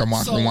waka waka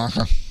waka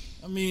waka?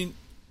 I mean,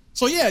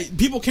 so yeah,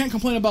 people can't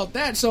complain about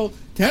that. So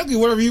technically,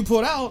 whatever you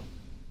put out,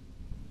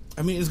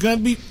 I mean, it's going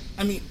to be...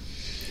 I mean,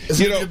 it's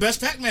going to be the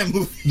best Pac-Man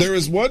movie. There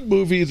is one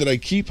movie that I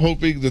keep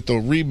hoping that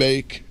they'll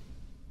remake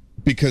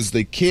because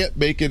they can't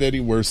make it any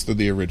worse than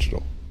the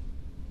original.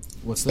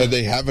 What's that? And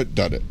they haven't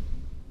done it.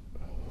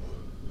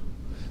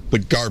 The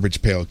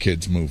Garbage Pail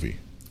Kids movie.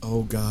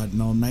 Oh, God,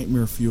 no.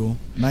 Nightmare Fuel.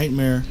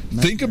 Nightmare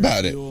Think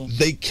about Fuel. It.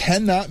 They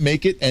cannot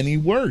make it any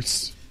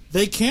worse.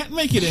 They can't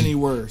make it any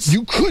worse.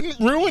 You couldn't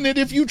ruin it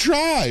if you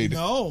tried.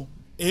 No.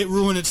 It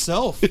ruined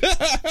itself.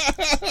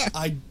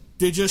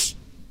 They just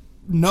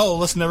no.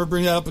 Let's never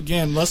bring that up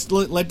again. Let's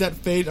let that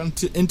fade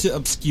into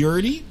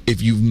obscurity.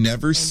 If you've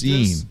never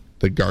seen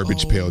the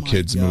Garbage Pail my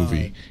Kids God.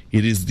 movie,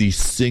 it is the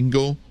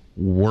single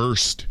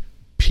worst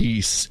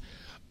piece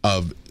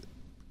of.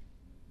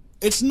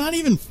 It's not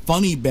even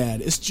funny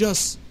bad. It's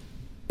just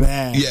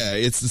bad. Yeah,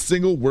 it's the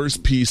single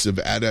worst piece of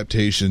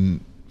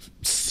adaptation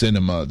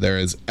cinema there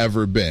has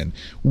ever been.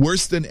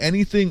 Worse than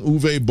anything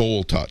Uwe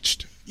Boll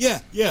touched.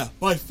 Yeah,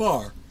 by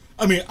far.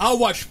 I mean, I'll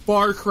watch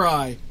Far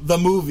Cry, the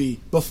movie,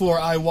 before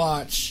I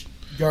watch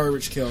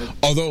Garbage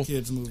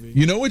Kids movie.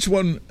 You know which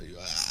one?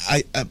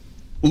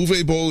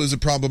 Uwe Boll is a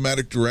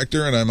problematic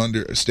director, and I'm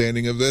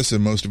understanding of this,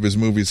 and most of his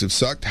movies have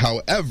sucked.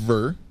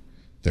 However,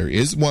 there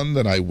is one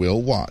that I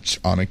will watch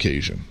on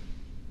occasion.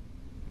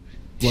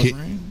 Blood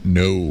Rain?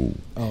 No.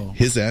 Oh.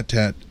 His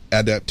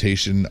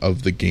adaptation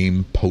of the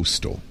game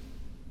Postal.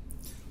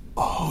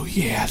 Oh,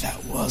 yeah,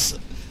 that was...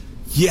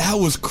 Yeah,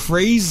 it was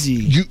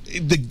crazy.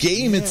 The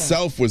game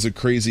itself was a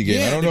crazy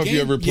game. I don't know if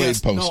you ever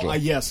played Postal. No,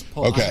 yes,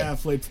 Paul, okay. I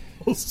have played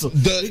Postal.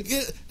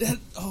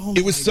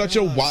 It was such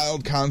a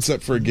wild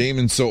concept for a game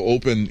and so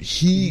open.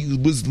 He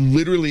was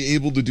literally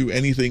able to do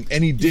anything,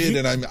 and he did,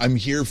 and I'm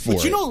here for it.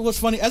 But you know what's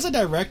funny? As a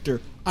director,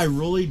 I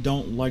really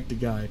don't like the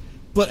guy.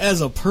 But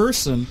as a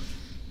person,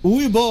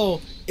 Uwe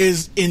Boll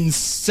is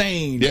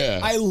insane. Yeah.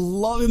 I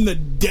love him to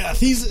death.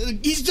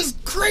 He's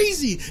just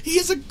crazy. He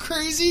is a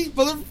crazy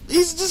mother.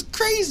 He's just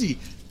crazy.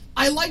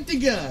 I like the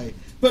guy.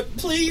 But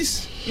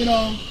please, you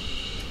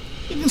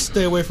can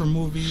stay away from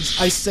movies.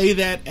 I say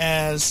that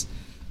as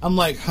I'm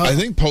like, I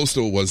think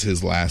Postal was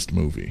his last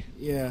movie.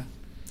 Yeah.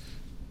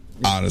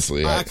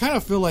 Honestly. I kind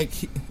of feel like,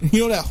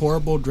 that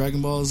horrible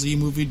Dragon Ball Z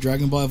movie,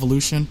 Dragon Ball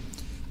Evolution?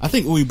 I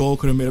think Uwe Boll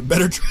could have made a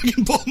better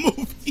Dragon Ball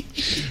movie.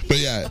 But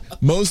yeah,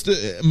 most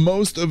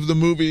of the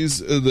movies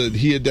that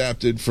he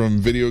adapted from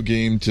video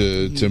game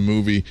to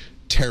movie,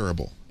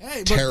 terrible.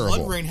 Hey, but terrible.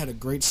 Blood Rain had a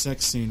great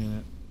sex scene in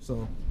it.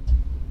 So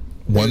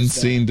one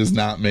scene does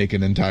not make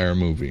an entire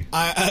movie.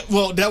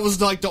 Well, that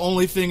was like the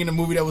only thing in the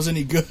movie that was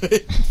any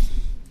good.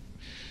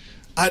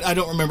 I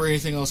don't remember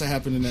anything else that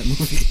happened in that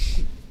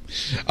movie.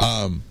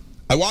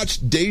 I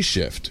watched Day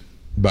Shift,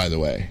 by the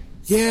way.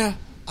 Yeah,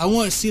 I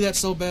want to see that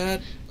so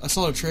bad. I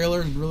saw the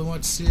trailer and really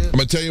wanted to see it. I'm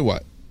going to tell you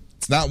what.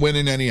 It's not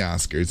winning any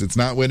Oscars. It's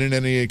not winning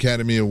any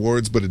Academy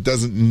Awards, but it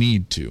doesn't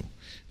need to.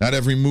 Not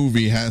every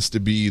movie has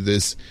to be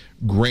this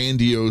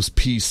grandiose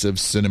piece of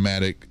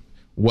cinematic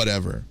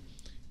whatever.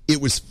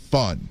 It was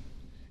fun.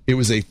 It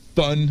was a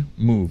fun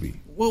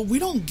movie. Well,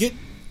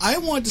 I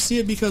wanted to see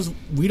it because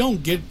we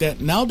don't get that.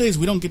 Nowadays,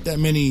 we don't get that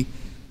many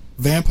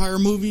vampire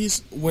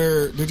movies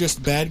where they're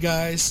just bad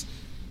guys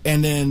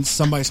and then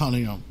somebody's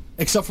hunting them.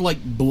 Except for, like,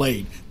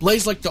 Blade.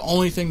 Blade's, like, the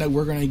only thing that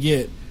we're going to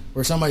get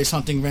where somebody's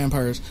hunting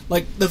vampires.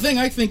 Like, the thing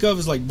I think of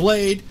is, like,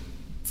 Blade,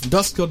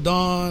 Dusk Till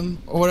Dawn,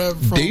 or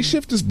whatever. Day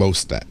Shift is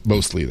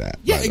mostly that.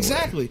 Yeah,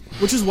 exactly.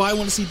 Which is why I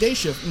want to see Day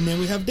Shift. And then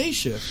we have Day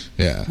Shift.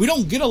 Yeah. We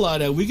don't get a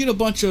lot of that. We get a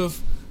bunch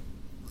of...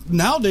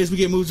 Nowadays, we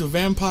get movies of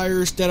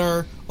vampires that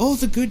are,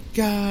 the good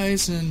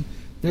guys, and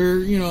they're,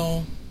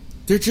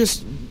 they're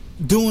just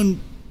doing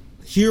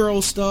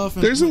hero stuff.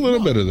 And there's a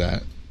little bit of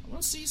that.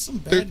 See some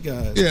bad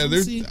guys. Yeah,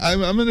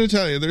 I'm going to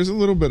tell you, there's a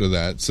little bit of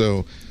that.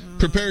 So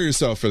prepare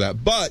yourself for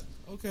that. But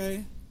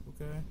okay,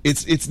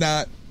 it's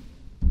not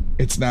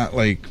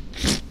like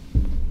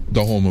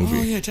the whole movie.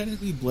 Oh yeah,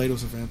 technically Blade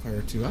was a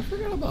vampire too. I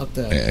forgot about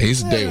that. Yeah,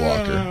 he's a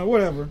daywalker.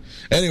 Whatever.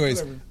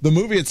 Anyways, the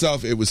movie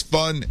itself, it was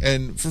fun,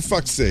 and for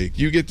fuck's sake,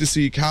 you get to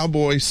see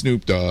Cowboy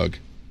Snoop Dogg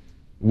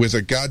with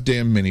a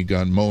goddamn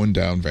minigun mowing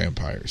down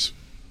vampires.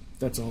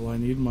 That's all I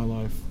need in my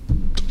life.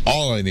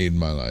 All I need in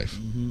my life.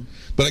 Mm-hmm.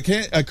 But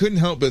I couldn't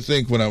help but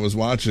think when I was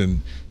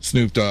watching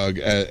Snoop Dogg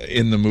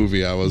in the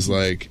movie, I was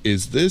like,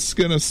 is this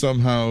going to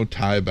somehow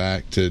tie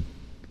back to,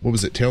 what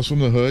was it, Tales from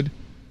the Hood?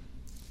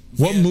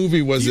 What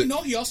movie was it?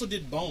 He also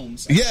did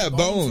Bones. Yeah,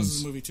 Bones was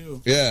his movie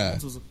too. Yeah.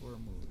 Bones was a horror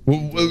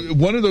movie. Well,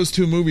 one of those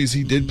two movies,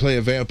 he did play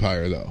a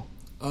vampire, though.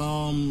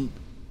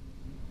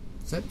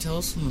 Is that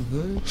Tales from the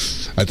Hood?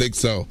 I think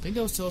so. I think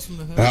that was Tales from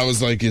the Hood. I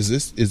was like, is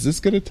this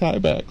going to tie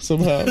back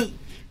somehow?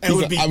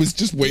 I was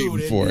just waiting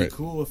for it. It'd be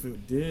cool if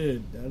it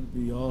did. That'd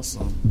be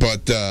awesome.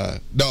 But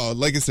no,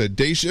 like I said,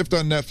 Day Shift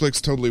on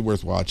Netflix, totally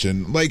worth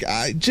watching. Like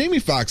Jamie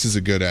Foxx is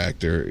a good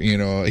actor.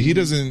 He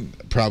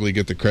doesn't probably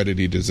get the credit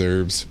he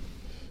deserves.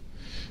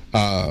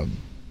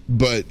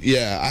 But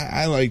yeah,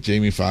 I like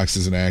Jamie Foxx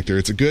as an actor.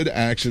 It's a good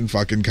action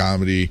fucking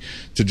comedy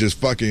to just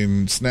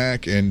fucking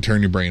snack and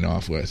turn your brain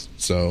off with.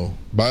 So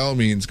by all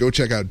means, go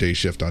check out Day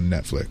Shift on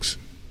Netflix.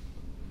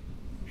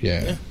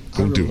 Yeah,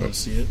 go do it.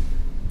 See it.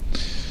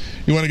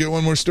 You want to get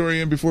one more story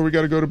in before we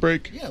got to go to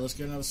break? Yeah, let's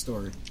get another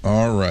story.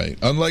 All right.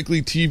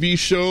 Unlikely TV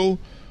show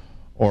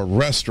or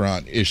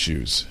restaurant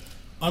issues?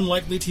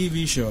 Unlikely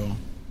TV show.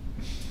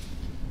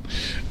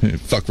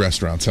 Fuck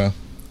restaurants, huh?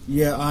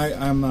 Yeah,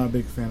 I'm not a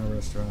big fan of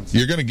restaurants.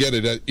 You're going to get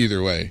it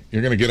either way.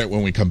 You're going to get it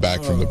when we come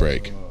back from the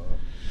break.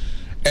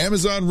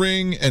 Amazon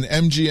Ring and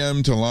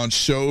MGM to launch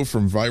show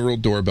from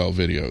viral doorbell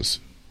videos.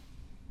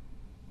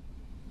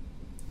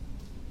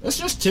 That's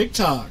just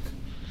TikTok.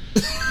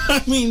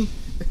 I mean,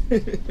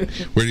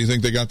 Where do you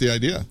think they got the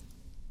idea?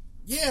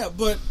 yeah,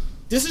 but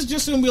this is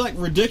just gonna be like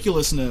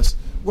ridiculousness.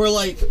 Where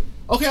like,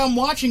 okay, I'm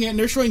watching it and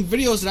they're showing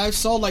videos that I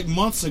saw like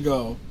months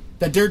ago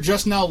that they're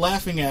just now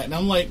laughing at, and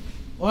I'm like,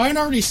 well, I had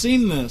already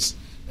seen this.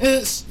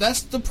 And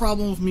that's the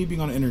problem with me being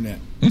on the internet,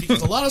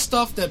 because a lot of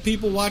stuff that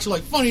people watch are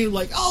like funny,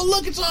 like, oh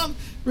look, it's on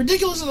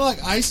ridiculous, and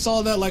like I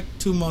saw that like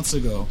 2 months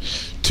ago.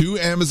 2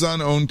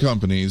 Amazon-owned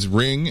companies,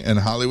 Ring and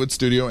Hollywood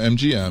studio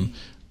MGM,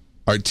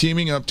 are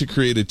teaming up to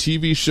create a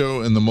TV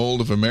show in the mold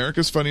of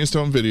America's Funniest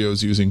Home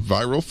Videos using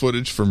viral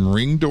footage from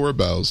Ring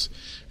doorbells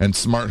and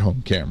smart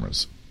home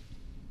cameras.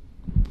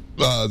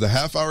 The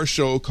half-hour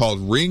show called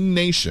Ring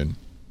Nation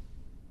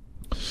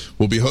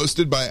will be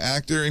hosted by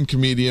actor and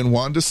comedian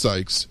Wanda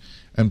Sykes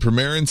and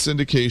premiere in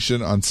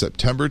syndication on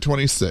September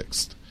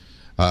 26th.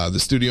 The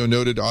studio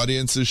noted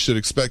audiences should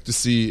expect to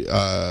see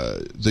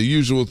the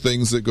usual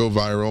things that go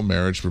viral: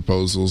 marriage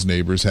proposals,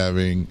 neighbors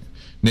saving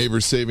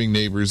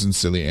neighbors, and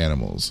silly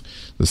animals.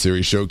 The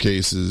series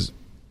showcases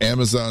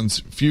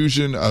Amazon's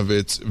fusion of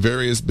its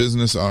various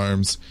business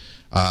arms,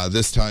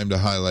 this time to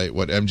highlight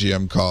what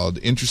MGM called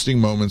interesting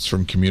moments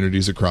from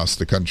communities across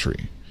the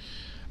country.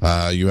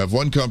 You have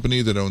one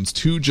company that owns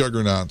 2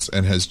 juggernauts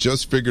and has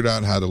just figured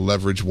out how to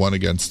leverage one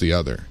against the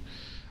other.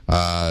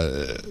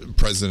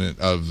 President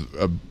of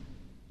a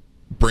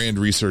brand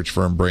research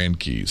firm, Brand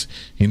Keys.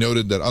 He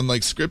noted that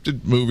unlike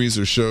scripted movies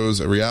or shows,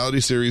 a reality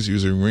series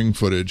using Ring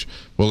footage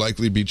will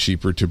likely be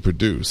cheaper to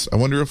produce. I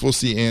wonder if we'll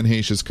see Anne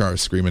Heche's car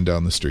screaming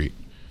down the street.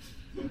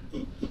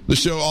 The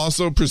show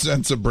also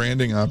presents a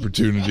branding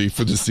opportunity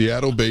for the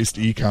Seattle-based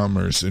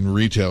e-commerce and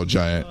retail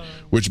giant,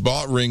 which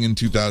bought Ring in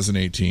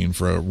 2018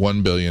 for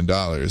 $1 billion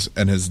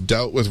and has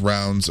dealt with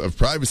rounds of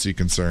privacy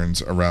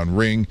concerns around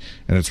Ring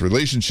and its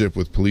relationship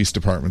with police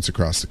departments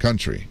across the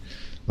country.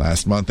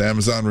 Last month,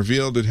 Amazon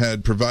revealed it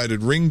had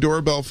provided Ring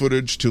doorbell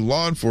footage to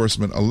law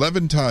enforcement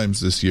 11 times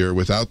this year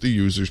without the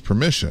user's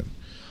permission,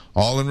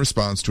 all in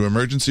response to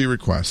emergency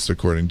requests,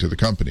 according to the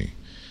company.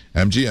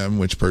 MGM,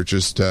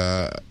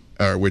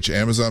 which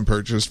Amazon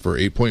purchased for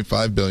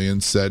 $8.5 billion,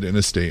 said in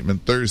a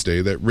statement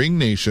Thursday that Ring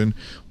Nation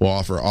will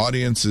offer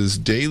audiences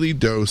daily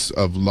dose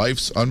of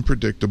life's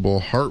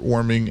unpredictable,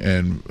 heartwarming,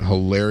 and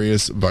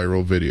hilarious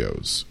viral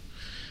videos.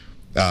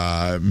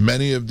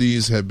 Many of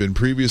these have been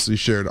previously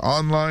shared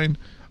online.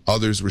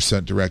 Others were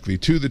sent directly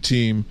to the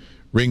team.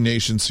 Ring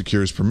Nation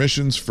secures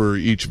permissions for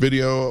each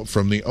video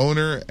from the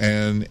owner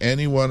and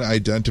anyone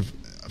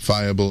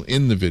identifiable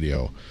in the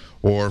video,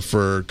 or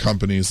for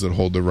companies that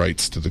hold the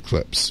rights to the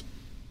clips.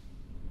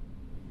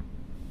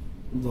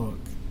 Look,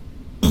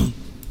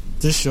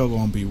 this show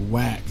gonna be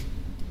whack.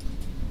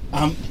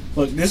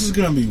 Look, this is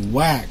gonna be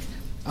whack.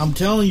 I'm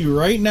telling you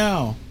right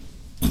now.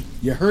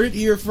 You heard it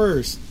here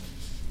first.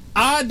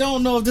 I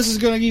don't know if this is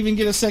gonna even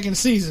get a second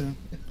season.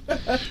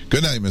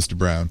 Good night, Mr.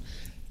 Brown.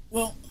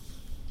 Well,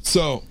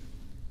 so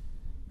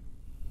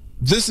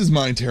this is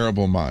my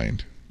terrible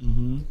mind.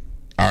 Mm-hmm.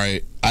 All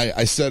right,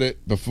 I said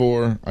it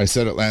before. I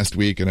said it last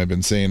week, and I've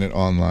been saying it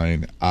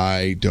online.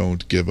 I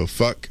don't give a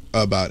fuck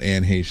about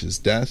Anne Heche's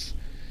death,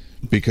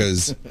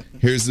 because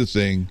here's the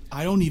thing.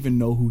 I don't even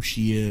know who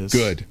she is.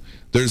 Good.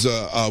 There's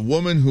a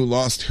woman who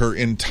lost her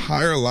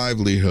entire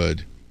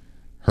livelihood,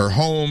 her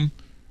home,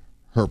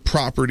 her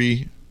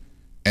property,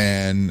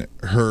 and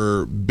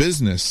her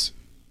business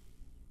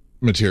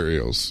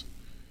materials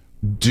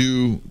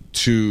due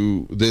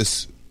to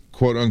this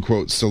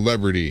quote-unquote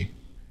celebrity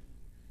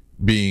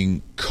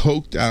being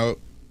coked out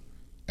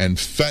and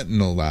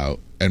fentanyl out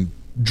and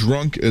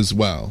drunk as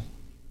well.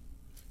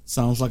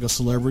 Sounds like a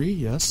celebrity,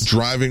 yes.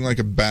 Driving like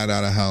a bat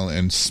out of hell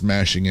and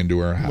smashing into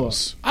her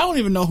house. Look, I don't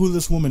even know who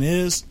this woman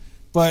is,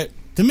 but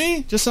to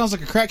me, just sounds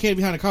like a crackhead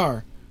behind a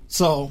car.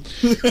 So,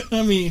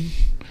 I mean...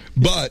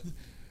 But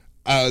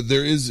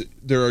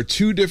there are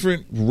 2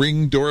 different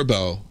Ring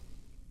doorbell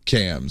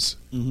cams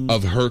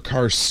of her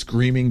car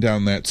screaming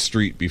down that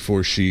street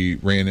before she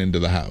ran into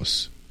the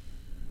house.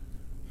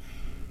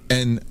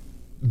 And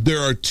there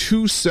are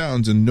 2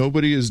 sounds, and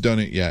nobody has done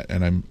it yet,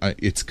 and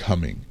it's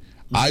coming.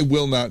 I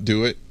will not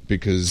do it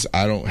because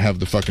I don't have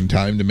the fucking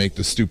time to make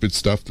the stupid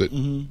stuff that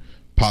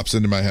pops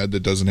into my head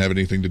that doesn't have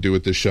anything to do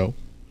with this show.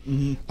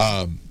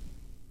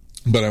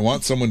 But I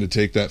want someone to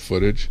take that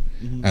footage,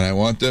 and I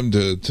want them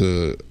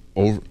to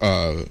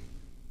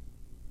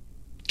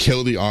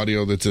kill the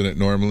audio that's in it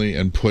normally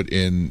and put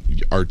in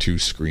R2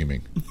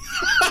 screaming.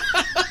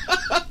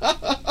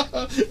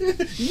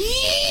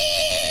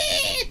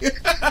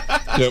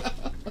 Yep.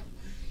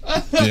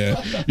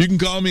 Yeah. You can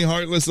call me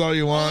heartless all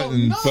you want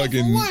and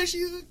fucking.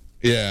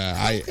 Yeah,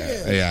 I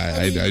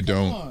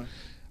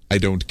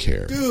don't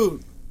care.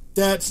 Dude,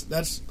 that's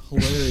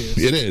hilarious.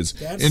 It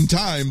is. In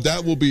time,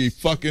 that will be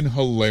fucking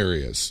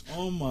hilarious.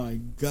 Oh my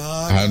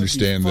god. I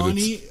understand that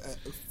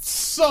it's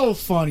so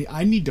funny.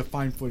 I need to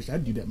find footage.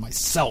 I'd do that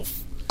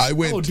myself. I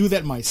will do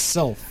that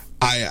myself.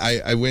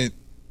 I went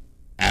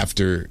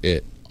after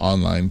it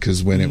online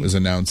because when it was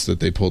announced that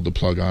they pulled the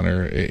plug on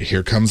her,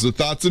 here comes the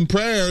thoughts and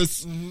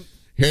prayers.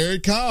 Here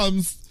it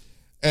comes.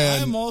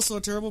 And I'm also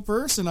a terrible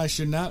person. I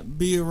should not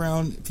be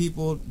around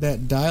people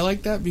that die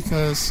like that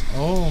because,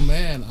 oh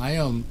man,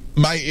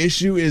 my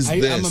issue is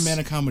this. I'm a man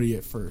of comedy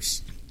at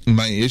first.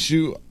 My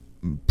issue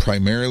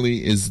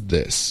primarily is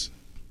this.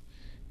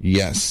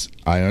 Yes,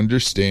 I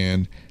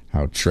understand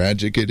how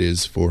tragic it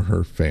is for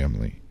her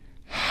family.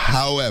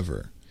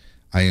 However,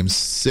 I am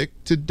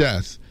sick to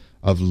death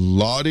of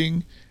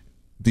lauding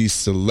these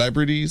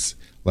celebrities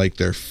like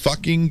they're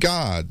fucking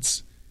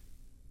gods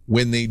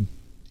when they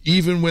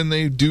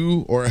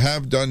do or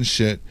have done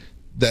shit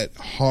that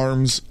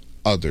harms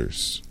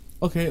others.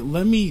 Okay,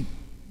 let me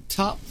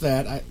top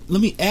that.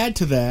 Let me add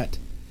to that.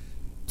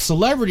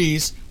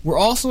 Celebrities, we're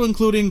also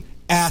including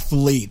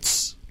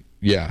athletes.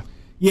 Yeah.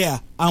 Yeah,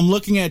 I'm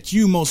looking at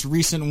you, most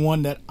recent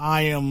one that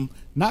I am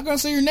not going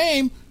to say your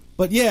name,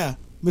 but yeah,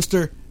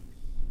 Mr.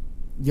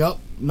 Yup,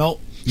 nope.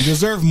 You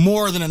deserve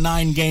more than a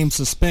 9-game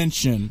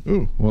suspension.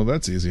 Ooh, well,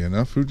 that's easy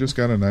enough. Who just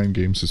got a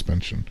 9-game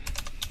suspension?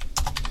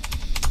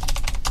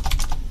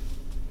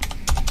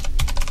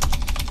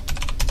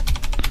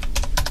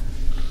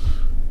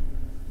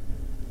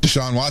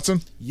 Deshaun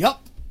Watson?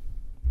 Yup.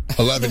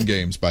 11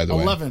 games, by the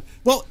way. 11.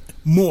 Well,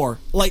 more.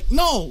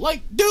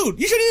 Dude,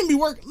 you shouldn't even be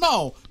working.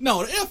 No,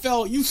 the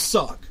NFL, you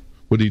suck.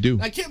 What'd he do?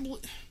 I can't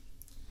believe.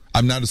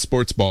 I'm not a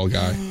sports ball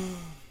guy.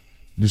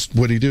 Just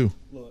what'd he do?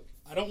 Look,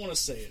 I don't want to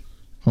say it.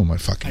 Oh, my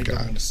fucking God. I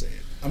don't want to say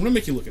it. I'm going to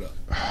make you look it up.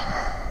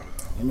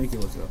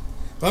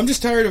 But I'm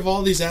just tired of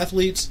all these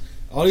athletes,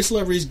 all these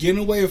celebrities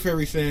getting away with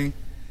everything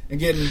and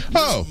getting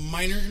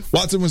minor.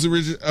 Watson was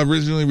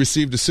originally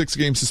received a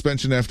 6-game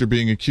suspension after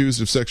being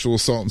accused of sexual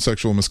assault and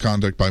sexual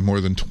misconduct by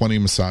more than 20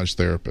 massage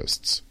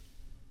therapists.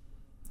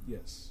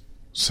 Yes.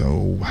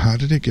 So how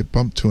did it get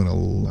bumped to an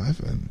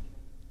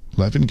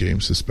 11-game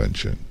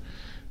suspension?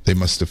 They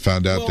must have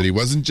found out that he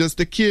wasn't just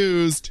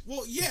accused.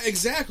 Well, yeah,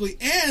 exactly.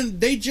 And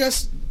they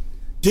just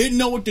didn't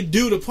know what to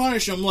do to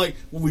punish him. Like,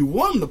 well, we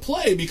want him to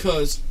play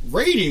because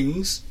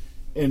ratings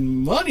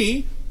and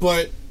money,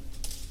 but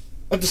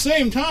at the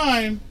same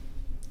time,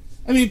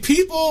 I mean,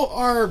 people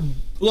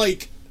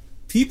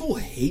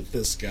hate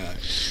this guy.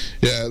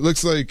 Yeah, it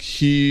looks like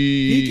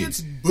he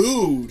gets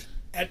booed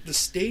at the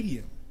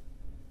stadium.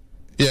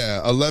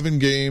 Yeah, 11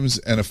 games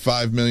and a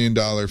 $5 million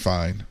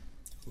fine.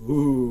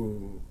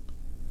 Ooh.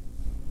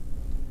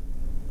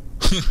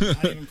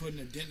 Not even putting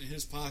a dent in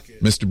his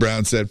pocket. Mr.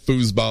 Brown said,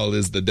 foosball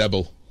is the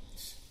devil.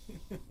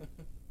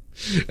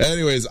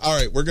 Anyways, all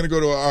right, we're going to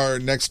go to our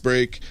next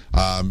break.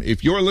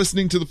 If you're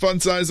listening to the Fun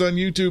Size on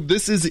YouTube,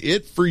 this is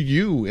it for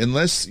you,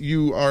 unless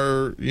you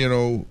are,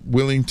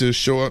 willing to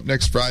show up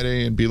next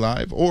Friday and be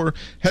live, or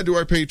head to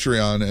our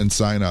Patreon and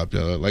sign up.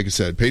 Like I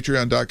said,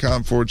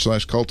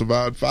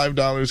 patreon.com/cultivod.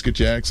 $5 get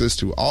you access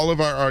to all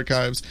of our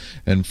archives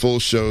and full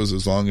shows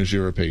as long as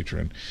you're a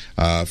patron.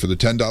 For the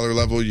 $10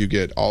 level, you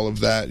get all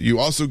of that. You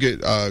also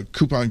get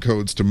coupon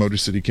codes to Motor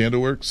City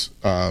Candleworks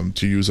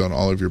to use on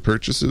all of your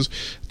purchases.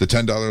 The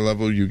 $10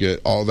 level, you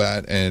get all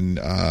that and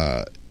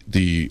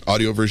the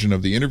audio version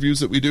of the interviews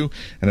that we do,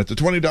 and at the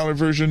 $20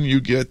 version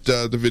you get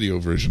the video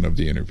version of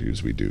the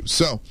interviews we do.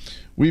 So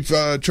we've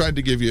tried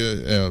to give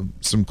you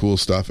some cool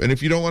stuff, and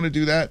if you don't want to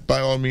do that, by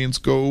all means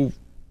go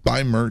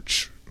buy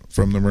merch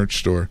from the merch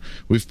store.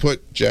 We've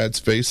put Jad's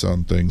face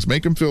on things.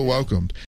 Make him feel welcomed.